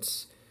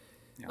infant.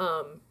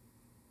 Yeah.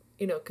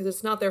 You know, because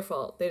it's not their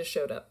fault. They just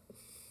showed up.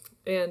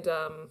 And,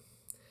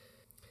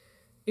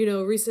 you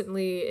know,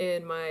 recently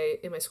in my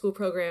school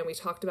program, we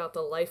talked about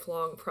the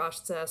lifelong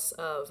process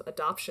of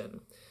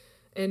adoption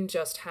and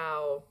just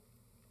how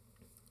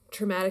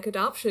traumatic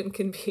adoption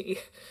can be,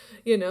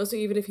 you know. So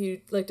even if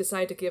you, like,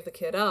 decide to give the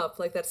kid up,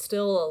 like, that's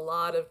still a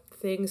lot of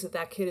things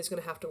that kid is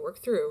going to have to work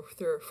through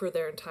for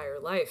their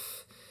entire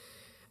life.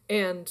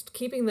 And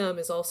keeping them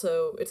is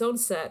also its own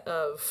set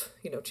of,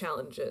 you know,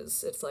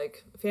 challenges. It's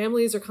like,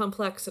 families are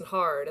complex and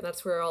hard, and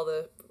that's where all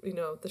the, you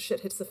know, the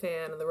shit hits the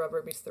fan and the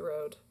rubber meets the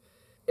road.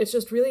 It's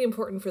just really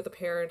important for the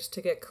parent to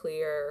get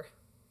clear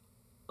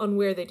on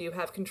where they do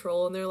have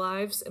control in their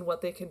lives and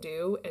what they can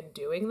do, and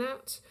doing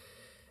that.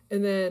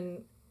 And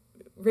then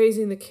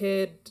raising the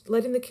kid,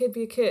 letting the kid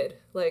be a kid.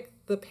 Like,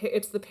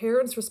 it's the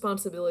parent's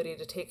responsibility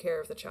to take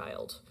care of the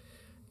child,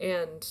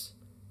 and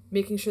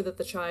making sure that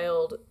the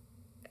child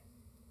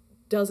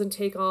doesn't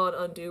take on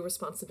undue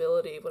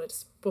responsibility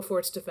before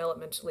it's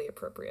developmentally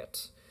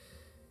appropriate.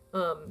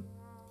 So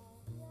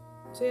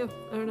yeah,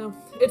 I don't know.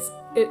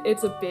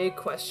 It's a big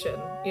question,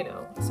 you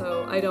know.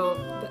 So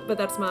but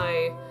that's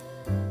my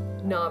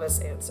novice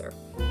answer.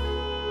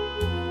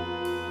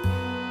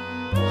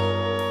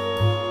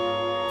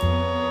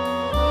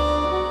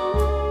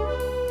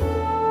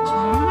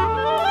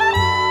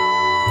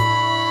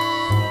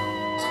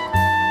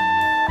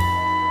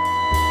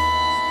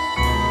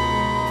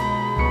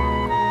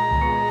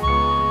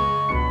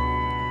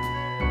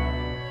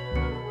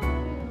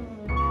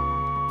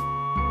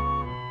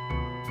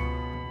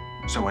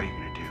 So what are you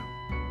gonna do?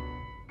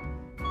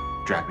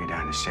 Drag me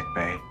down to sick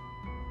bay?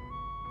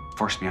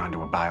 Force me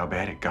onto a biobed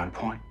at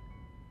gunpoint?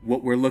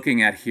 What we're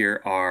looking at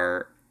here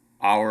are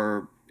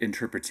our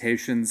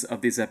interpretations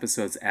of these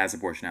episodes as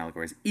abortion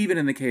allegories. Even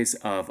in the case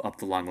of Up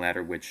the Long Ladder,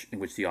 in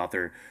which the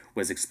author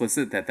was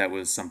explicit that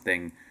was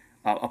something,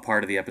 a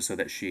part of the episode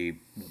that she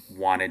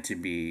wanted to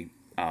be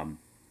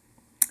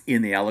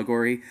in the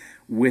allegory.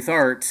 With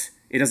art,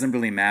 it doesn't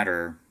really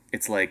matter.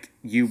 It's like,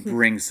 you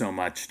bring so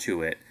much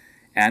to it.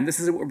 And this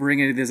is what we're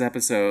bringing to these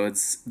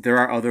episodes. There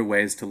are other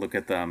ways to look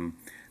at them,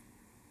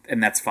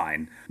 and that's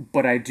fine.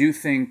 But I do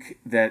think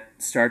that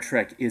Star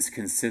Trek is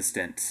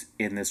consistent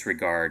in this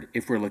regard,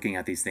 if we're looking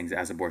at these things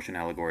as abortion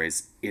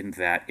allegories, in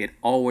that it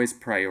always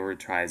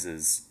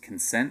prioritizes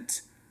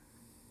consent,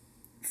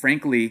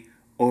 frankly,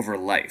 over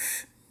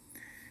life.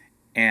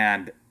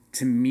 And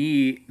to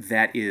me,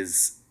 that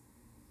is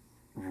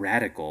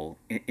radical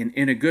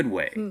in a good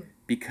way,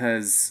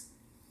 because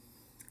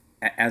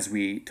as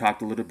we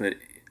talked a little bit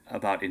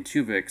about in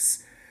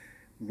Tuvix,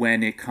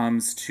 when it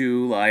comes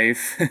to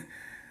life,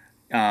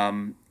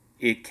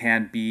 it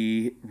can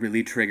be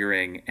really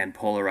triggering and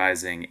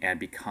polarizing,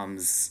 and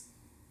becomes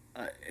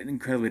an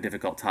incredibly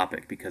difficult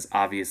topic, because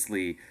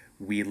obviously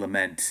we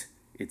lament,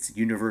 it's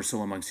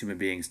universal amongst human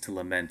beings to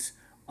lament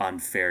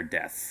unfair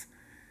death.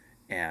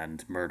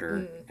 and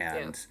murder,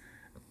 and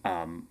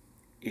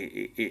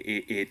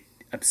it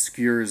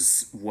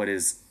obscures what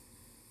is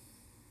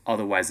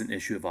otherwise an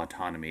issue of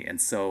autonomy.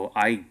 And so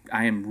I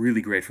am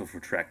really grateful for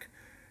Trek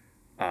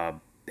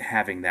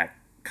having that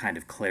kind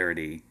of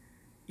clarity,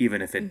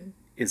 even if it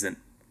isn't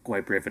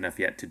quite brave enough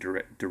yet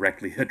to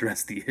directly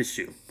address the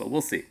issue. But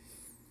we'll see.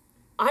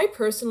 I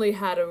personally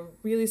had a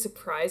really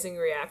surprising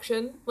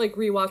reaction, like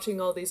rewatching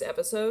all these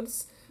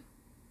episodes.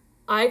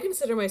 I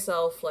consider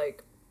myself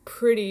like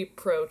pretty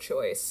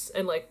pro-choice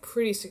and like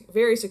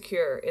very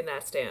secure in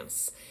that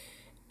stance.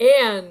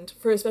 And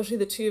for especially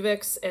the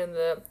Tuvix and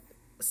the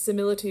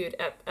similitude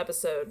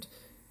episode,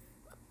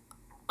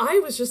 I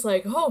was just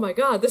like, oh my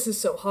god, this is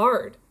so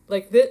hard.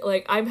 Like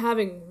I'm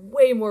having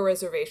way more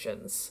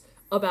reservations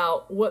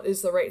about what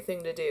is the right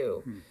thing to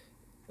do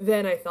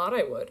than I thought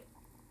I would.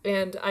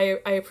 And I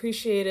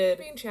appreciated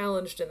being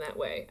challenged in that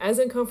way, as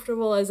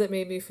uncomfortable as it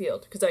made me feel,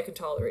 because I can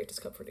tolerate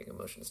discomforting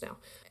emotions now.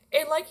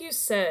 And like you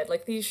said,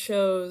 like these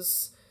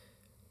shows,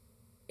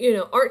 you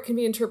know, art can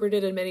be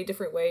interpreted in many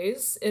different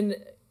ways, and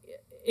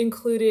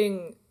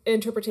including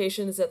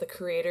interpretations that the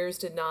creators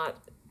did not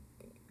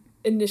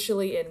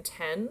initially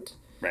intend.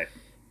 Right.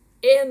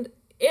 And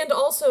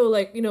also,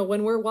 like, you know,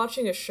 when we're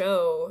watching a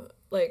show,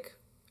 like,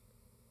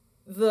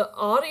 the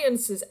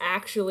audience is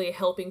actually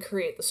helping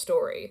create the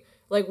story.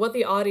 Like, what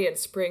the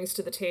audience brings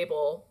to the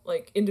table,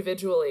 like,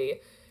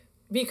 individually,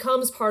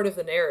 becomes part of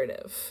the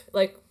narrative.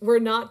 Like, we're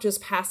not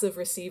just passive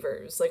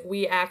receivers. Like,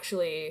 we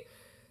actually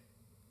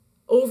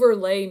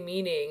overlay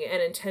meaning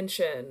and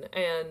intention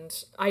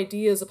and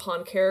ideas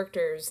upon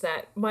characters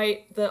that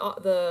might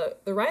the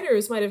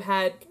writers might have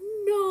had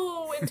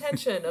no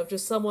intention of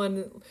just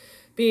someone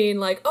being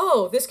like,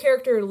 oh, this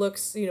character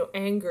looks, you know,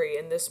 angry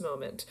in this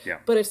moment. Yeah.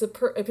 But it's a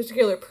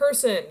particular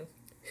person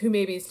who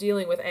maybe is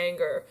dealing with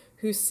anger,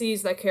 who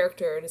sees that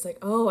character and is like,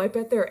 oh, I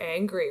bet they're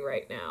angry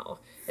right now.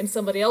 And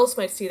somebody else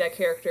might see that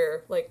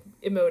character, like,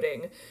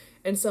 emoting,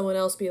 and someone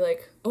else be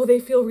like, oh, they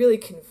feel really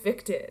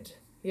convicted,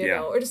 you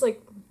know? Or just,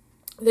 like,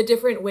 the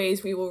different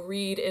ways we will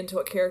read into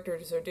what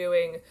characters are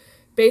doing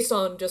based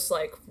on just,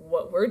 like,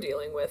 what we're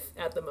dealing with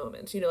at the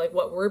moment, you know, like,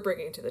 what we're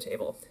bringing to the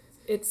table.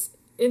 It's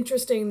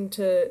interesting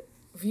to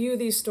view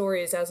these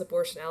stories as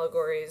abortion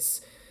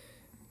allegories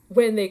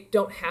when they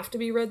don't have to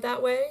be read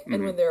that way,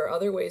 and when there are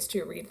other ways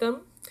to read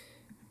them.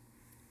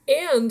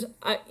 And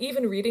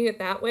even reading it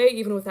that way,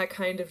 even with that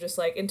kind of just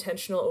like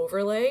intentional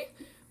overlay,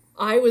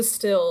 I was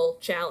still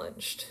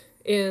challenged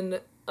in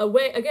a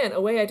way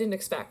I didn't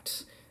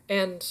expect.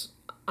 And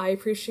I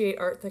appreciate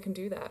art that can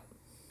do that.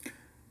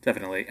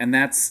 Definitely. And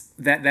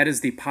that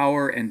is the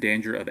power and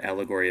danger of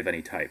allegory of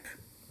any type,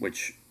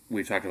 which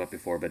we've talked about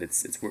before, but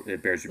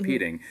it bears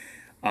repeating,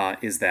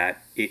 is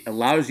that it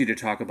allows you to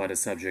talk about a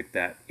subject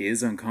that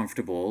is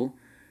uncomfortable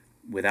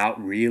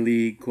without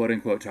really, quote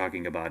unquote,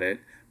 talking about it,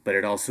 but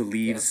it also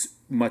leaves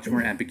much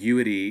more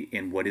ambiguity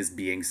in what is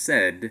being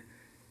said.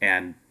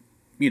 And,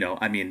 you know,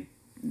 I mean,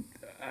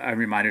 I'm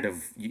reminded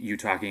of you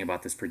talking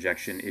about this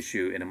projection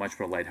issue in a much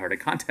more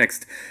lighthearted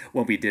context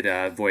when we did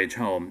Voyage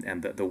Home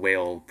and the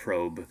whale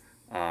probe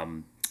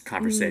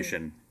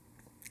conversation,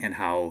 and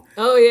how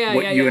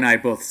what you and I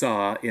both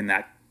saw in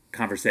that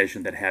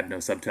conversation that had no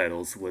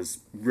subtitles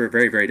was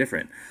very, very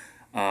different.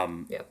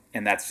 And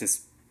that's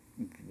just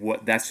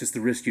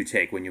the risk you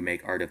take when you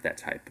make art of that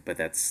type. But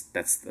that's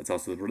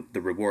also the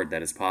reward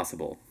that is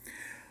possible.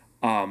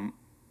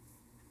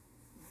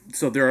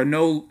 So there are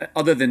no,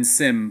 other than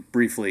Sim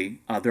briefly,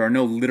 there are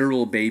no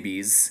literal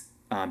babies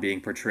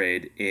being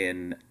portrayed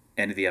in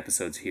any of the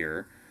episodes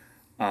here.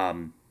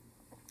 And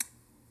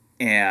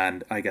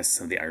I guess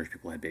some of the Irish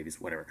people had babies,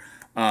 whatever.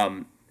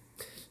 But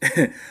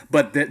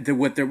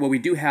what we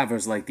do have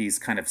is like these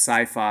kind of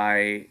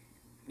sci-fi,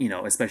 you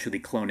know, especially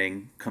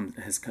cloning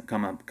has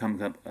come up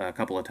a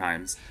couple of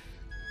times.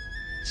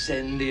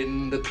 Send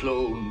in the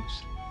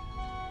clones.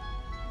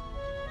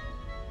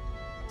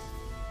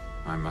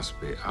 I must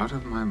be out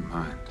of my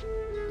mind.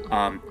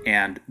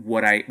 And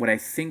what I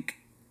think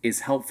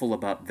is helpful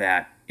about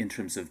that in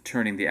terms of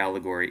turning the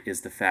allegory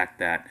is the fact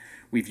that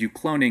we view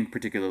cloning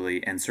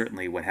particularly, and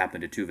certainly what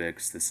happened to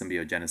Tuvix, the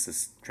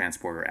symbiogenesis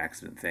transporter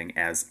accident thing,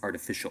 as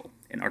artificial,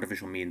 an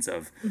artificial means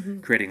of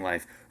creating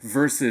life,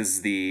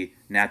 versus the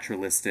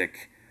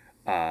naturalistic,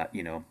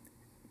 you know,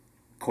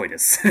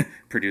 coitus,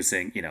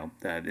 producing, you know,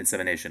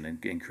 insemination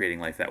and creating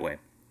life that way.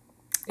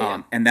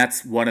 And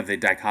that's one of the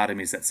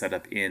dichotomies that's set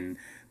up in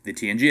the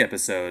TNG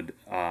episode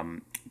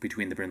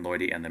between the Bryn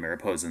Lloydii and the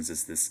Mariposans,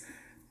 is this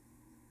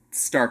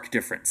stark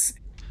difference.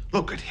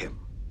 Look at him.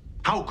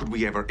 How could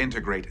we ever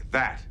integrate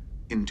that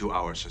into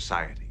our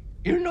society?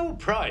 You're no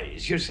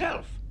prize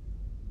yourself.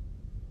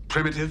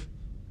 Primitive,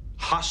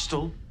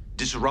 hostile,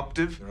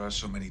 disruptive. There are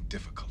so many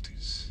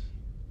difficulties.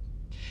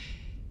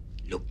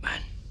 Look,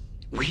 man,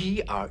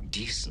 we are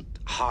decent,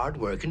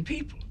 hard-working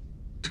people.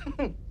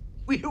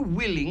 We are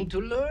willing to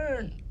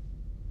learn.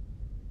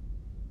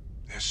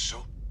 They're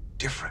so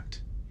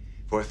different.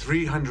 For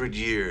 300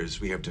 years,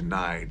 we have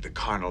denied the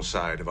carnal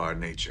side of our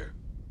nature.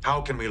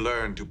 How can we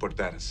learn to put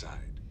that aside?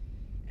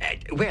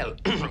 Well,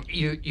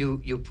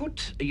 you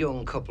put a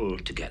young couple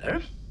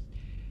together,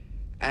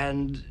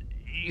 and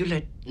you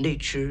let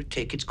nature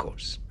take its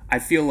course. I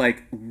feel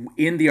like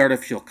in the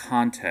artificial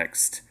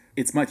context,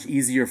 it's much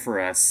easier for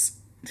us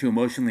to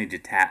emotionally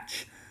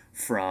detach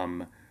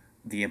from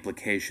the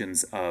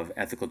implications of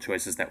ethical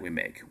choices that we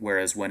make.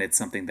 Whereas when it's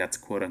something that's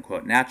quote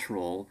unquote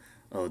natural,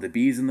 oh, the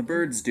bees and the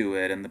birds do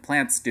it and the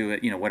plants do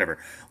it, whatever.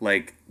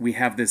 Like, we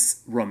have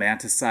this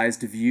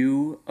romanticized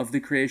view of the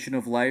creation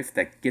of life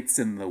that gets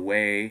in the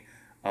way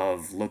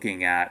of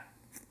looking at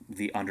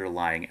the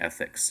underlying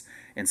ethics.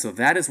 And so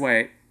that is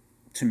why,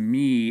 to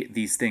me,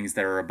 these things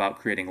that are about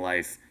creating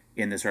life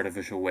in this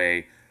artificial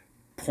way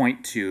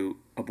point to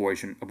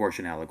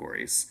abortion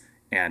allegories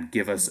and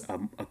give us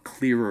a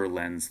clearer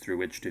lens through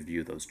which to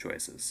view those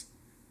choices.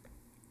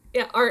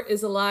 Yeah, art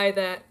is a lie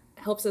that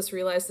helps us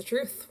realize the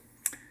truth.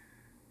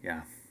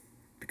 Yeah,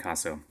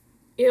 Picasso.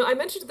 I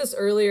mentioned this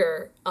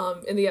earlier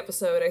in the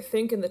episode, I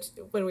think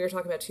when we were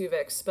talking about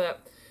Tuvix,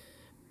 but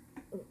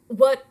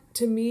what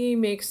to me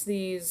makes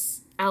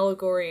these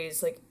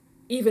allegories like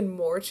even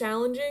more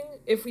challenging,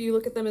 if you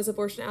look at them as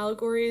abortion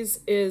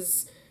allegories,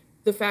 is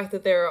the fact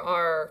that there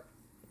are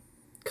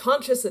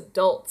conscious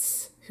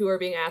adults who are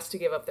being asked to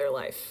give up their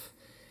life.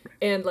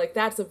 And like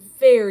that's a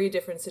very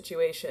different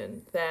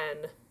situation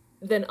than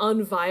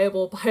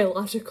unviable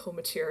biological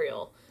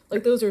material.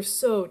 Like those are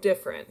so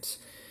different.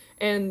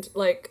 And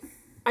like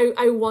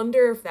I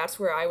wonder if that's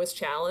where I was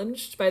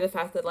challenged by the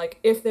fact that like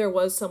if there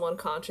was someone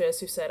conscious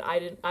who said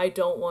I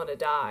don't want to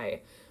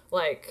die,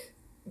 like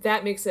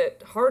that makes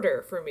it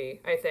harder for me,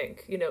 I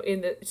think,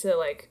 to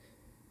like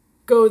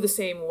go the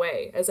same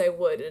way as I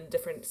would in a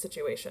different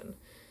situation.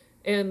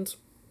 And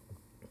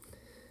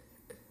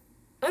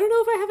I don't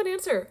know if I have an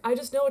answer. I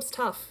just know it's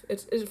tough.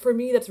 For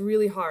me, that's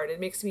really hard. It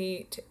makes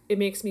me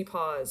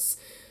pause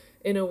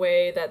in a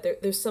way that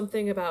there's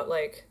something about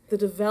like the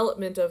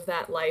development of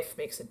that life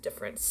makes a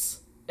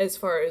difference as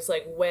far as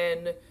like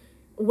when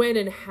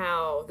and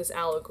how this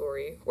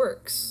allegory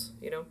works,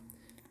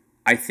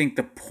 I think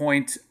the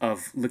point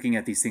of looking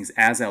at these things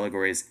as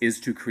allegories is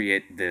to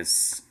create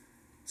this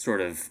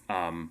sort of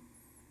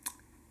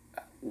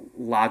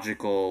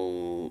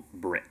logical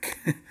brick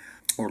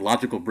or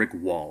logical brick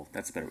wall.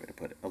 That's a better way to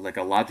put it. Like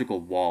a logical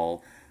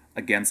wall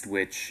against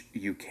which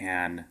you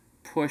can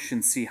push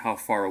and see how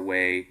far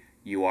away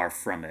you are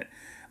from it.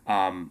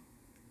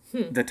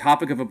 The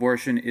topic of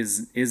abortion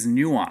is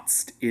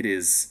nuanced. It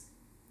is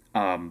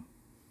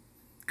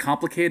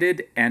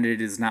complicated, and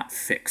it is not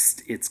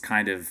fixed. It's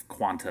kind of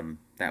quantum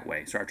that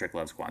way. Star Trek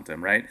loves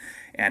quantum, right?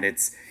 And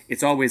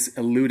it's always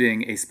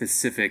eluding a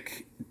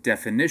specific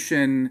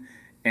definition,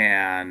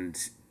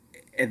 and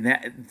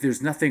that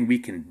there's nothing we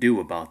can do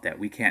about that.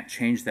 We can't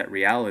change that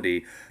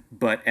reality.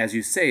 But as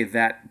you say,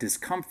 that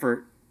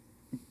discomfort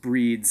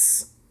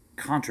breeds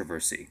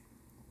controversy.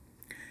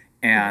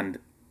 And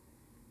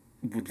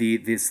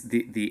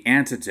the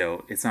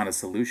antidote, it's not a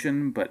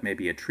solution, but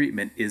maybe a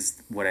treatment,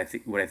 is what I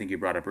think you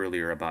brought up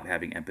earlier about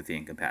having empathy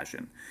and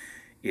compassion,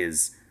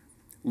 is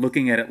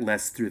looking at it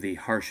less through the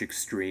harsh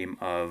extreme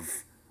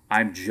of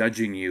I'm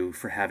judging you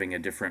for having a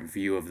different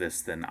view of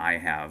this than I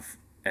have,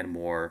 and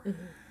more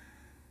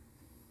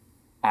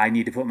I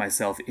need to put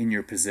myself in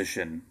your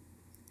position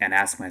and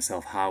ask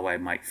myself how I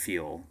might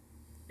feel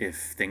if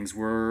things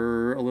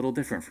were a little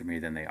different for me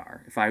than they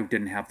are, if I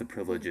didn't have the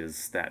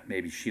privileges that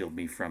maybe shield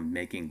me from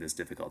making this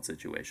difficult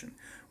situation,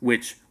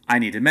 which I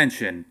need to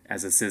mention,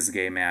 as a cis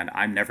gay man,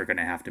 I'm never going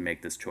to have to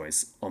make this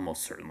choice,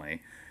 almost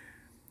certainly.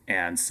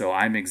 And so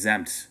I'm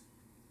exempt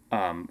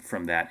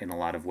from that in a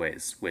lot of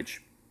ways,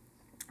 which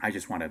I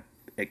just want to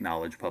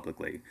acknowledge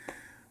publicly.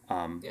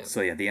 So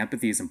yeah, the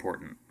empathy is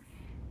important.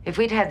 If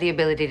we'd had the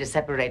ability to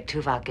separate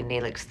Tuvok and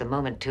Neelix the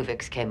moment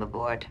Tuvix came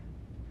aboard,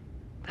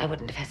 I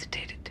wouldn't have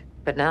hesitated.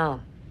 But now,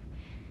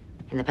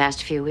 in the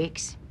past few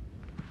weeks,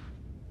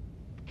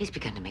 he's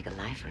begun to make a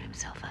life for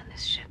himself on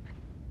this ship.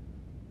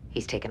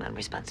 He's taken on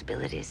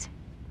responsibilities,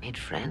 made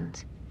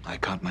friends. I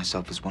count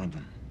myself as one of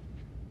them.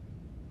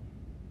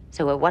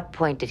 So at what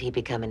point did he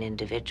become an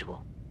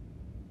individual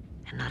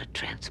and not a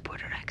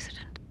transporter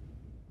accident?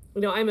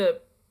 I'm a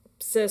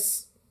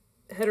cis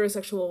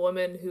heterosexual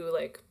woman who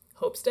like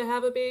hopes to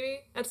have a baby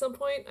at some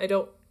point. I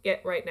don't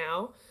yet right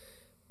now,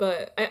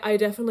 but I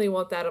definitely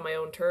want that on my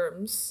own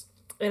terms.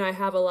 And I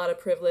have a lot of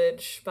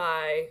privilege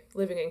by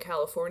living in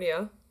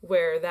California,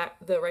 where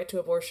the right to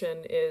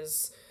abortion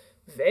is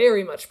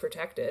very much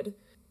protected.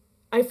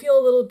 I feel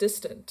a little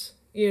distant,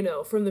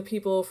 from the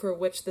people for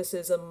which this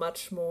is a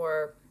much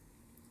more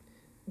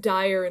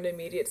dire and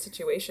immediate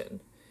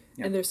situation.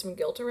 Yep. And there's some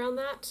guilt around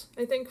that,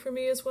 I think, for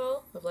me as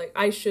well, of like,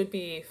 I should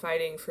be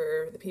fighting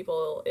for the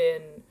people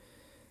in,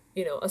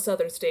 a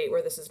southern state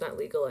where this is not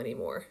legal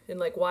anymore. And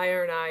like, why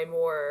aren't I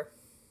more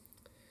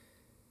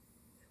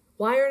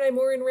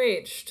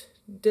enraged?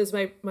 Does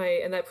my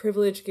and that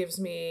privilege gives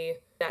me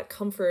that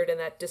comfort and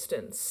that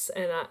distance,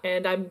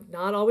 and I'm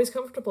not always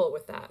comfortable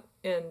with that.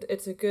 And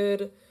it's a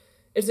good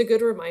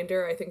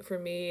reminder, I think, for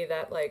me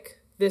that like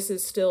this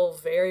is still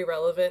very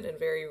relevant and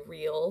very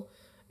real,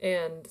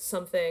 and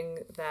something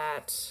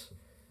that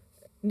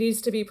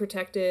needs to be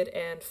protected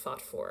and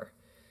fought for.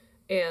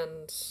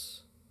 And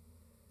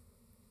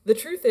the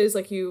truth is,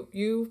 like,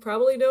 you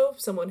probably know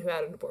someone who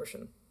had an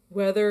abortion.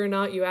 Whether or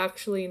not you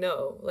actually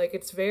know, like,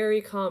 it's very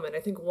common. I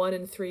think 1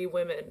 in 3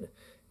 women,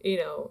 in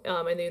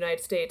the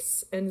United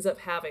States ends up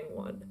having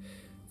one.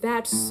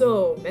 That's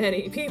so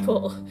many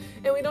people,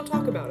 and we don't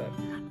talk about it.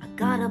 I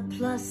got a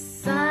plus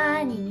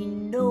sign, and you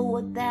know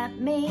what that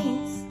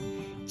means.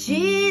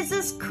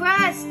 Jesus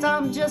Christ,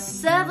 I'm just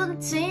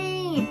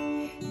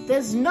 17.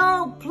 There's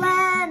no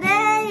plan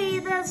A,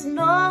 there's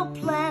no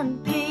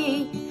plan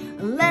B,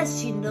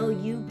 unless you know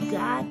you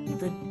got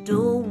the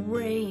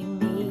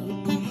do-re-mi.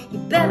 You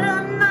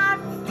better not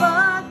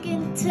fuck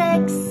in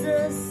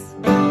Texas,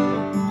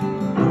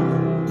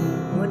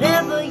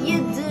 whatever you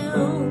do.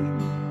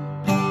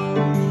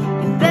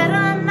 You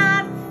better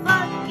not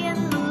fuck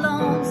in the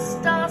Lone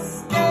Star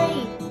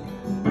State,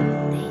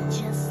 they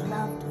just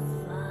love to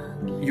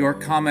fuck. Your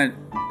comment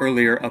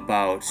earlier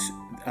about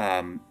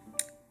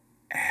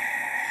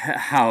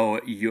how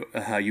you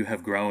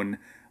have grown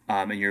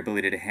in your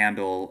ability to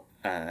handle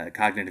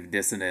cognitive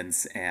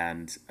dissonance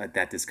and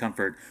that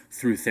discomfort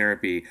through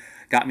therapy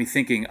got me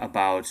thinking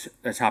about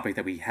a topic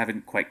that we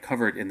haven't quite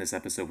covered in this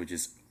episode, which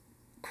is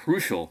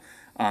crucial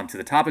to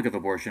the topic of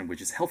abortion,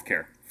 which is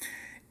healthcare.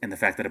 And the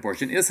fact that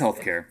abortion is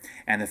healthcare,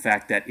 and the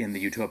fact that in the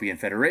Utopian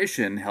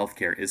Federation,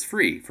 healthcare is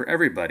free for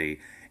everybody,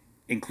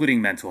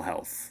 including mental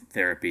health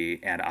therapy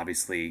and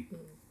obviously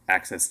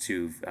access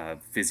to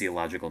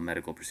physiological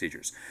medical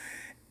procedures.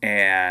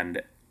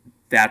 And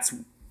that's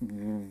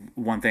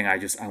one thing I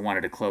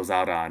wanted to close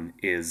out on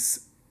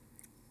is,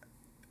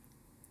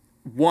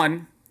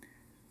 one,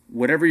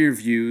 whatever your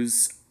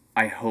views,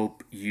 I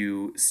hope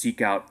you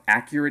seek out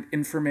accurate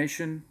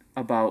information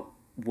about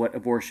what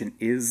abortion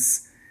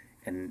is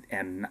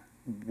and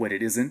what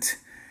it isn't.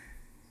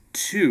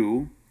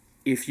 2,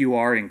 if you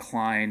are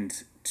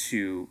inclined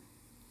to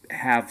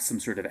have some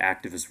sort of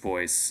activist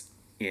voice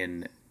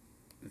in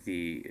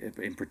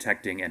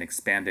protecting and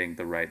expanding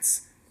the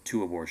rights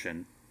to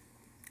abortion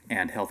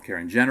and healthcare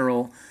in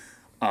general,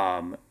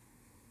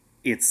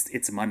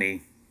 it's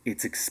money.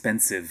 It's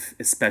expensive,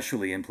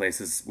 especially in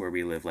places where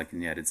we live, like in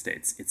the United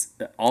States.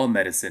 All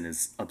medicine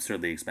is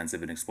absurdly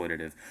expensive and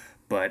exploitative.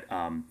 But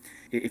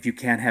if you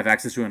can't have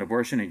access to an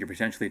abortion and you're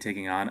potentially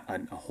taking on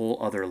a whole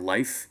other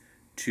life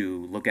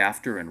to look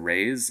after and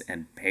raise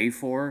and pay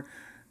for,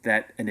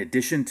 that in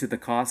addition to the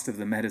cost of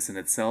the medicine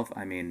itself,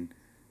 I mean,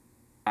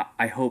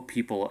 I hope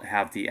people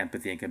have the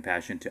empathy and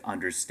compassion to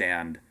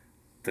understand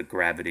the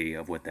gravity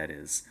of what that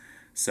is.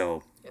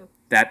 So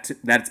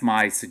that's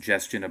my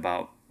suggestion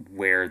about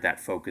where that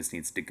focus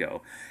needs to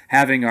go.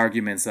 Having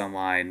arguments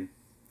online,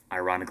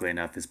 ironically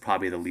enough, is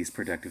probably the least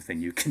productive thing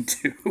you can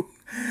do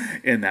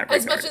in that regard.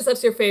 As much as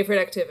that's your favorite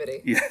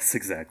activity. Yes,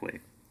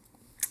 exactly.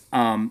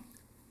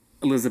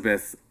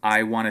 Elizabeth,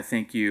 I want to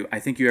thank you. I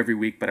thank you every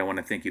week, but I want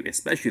to thank you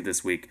especially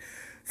this week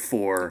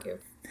for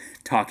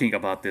talking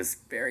about this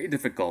very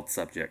difficult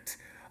subject.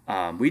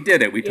 We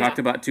did it. We talked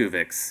about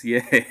Tuvix.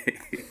 Yay.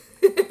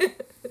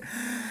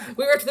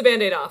 We ripped the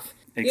Band-Aid off.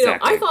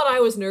 Exactly. I thought I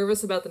was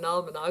nervous about the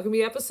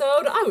non-monogamy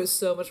episode. I was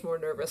so much more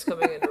nervous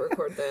coming in to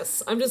record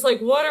this. I'm just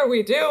like, what are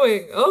we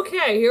doing?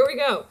 Okay, here we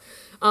go.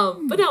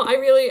 But no, I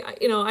really,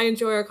 I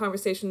enjoy our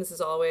conversations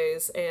as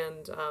always,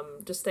 and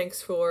just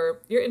thanks for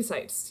your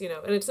insights,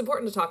 and it's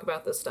important to talk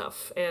about this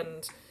stuff,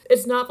 and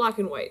it's not black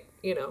and white,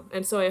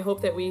 and so I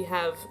hope that we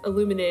have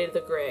illuminated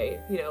the gray,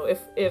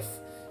 if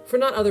for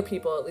not other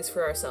people, at least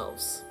for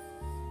ourselves.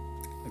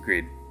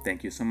 Agreed.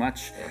 Thank you so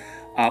much.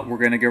 We're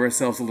going to give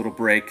ourselves a little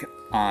break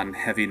on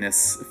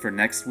heaviness for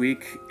next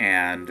week,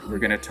 and we're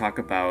going to talk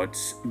about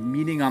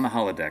meeting on the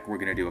holodeck. We're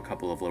going to do a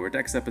couple of Lower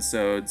Decks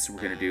episodes.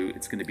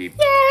 It's going to be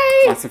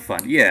lots of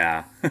fun.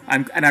 Yeah.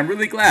 I'm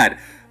really glad.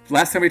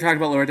 Last time we talked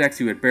about Lower Decks,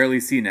 you had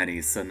barely seen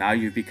any, so now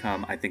you've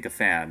become, I think, a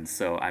fan.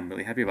 So I'm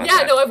really happy about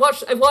that. Yeah, no, I've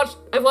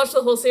watched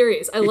the whole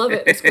series. I love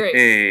it. It's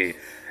great.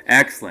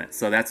 Excellent.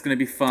 So that's going to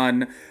be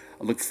fun.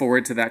 I look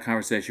forward to that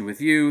conversation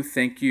with you.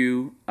 Thank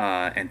you,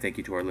 and thank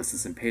you to our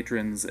listeners and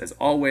patrons as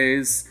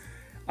always.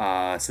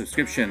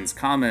 Subscriptions,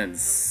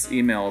 comments,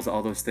 emails,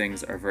 all those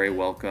things are very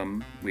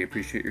welcome. We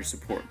appreciate your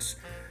support.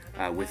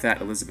 With that,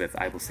 Elizabeth,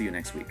 I will see you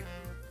next week.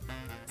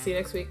 See you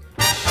next week.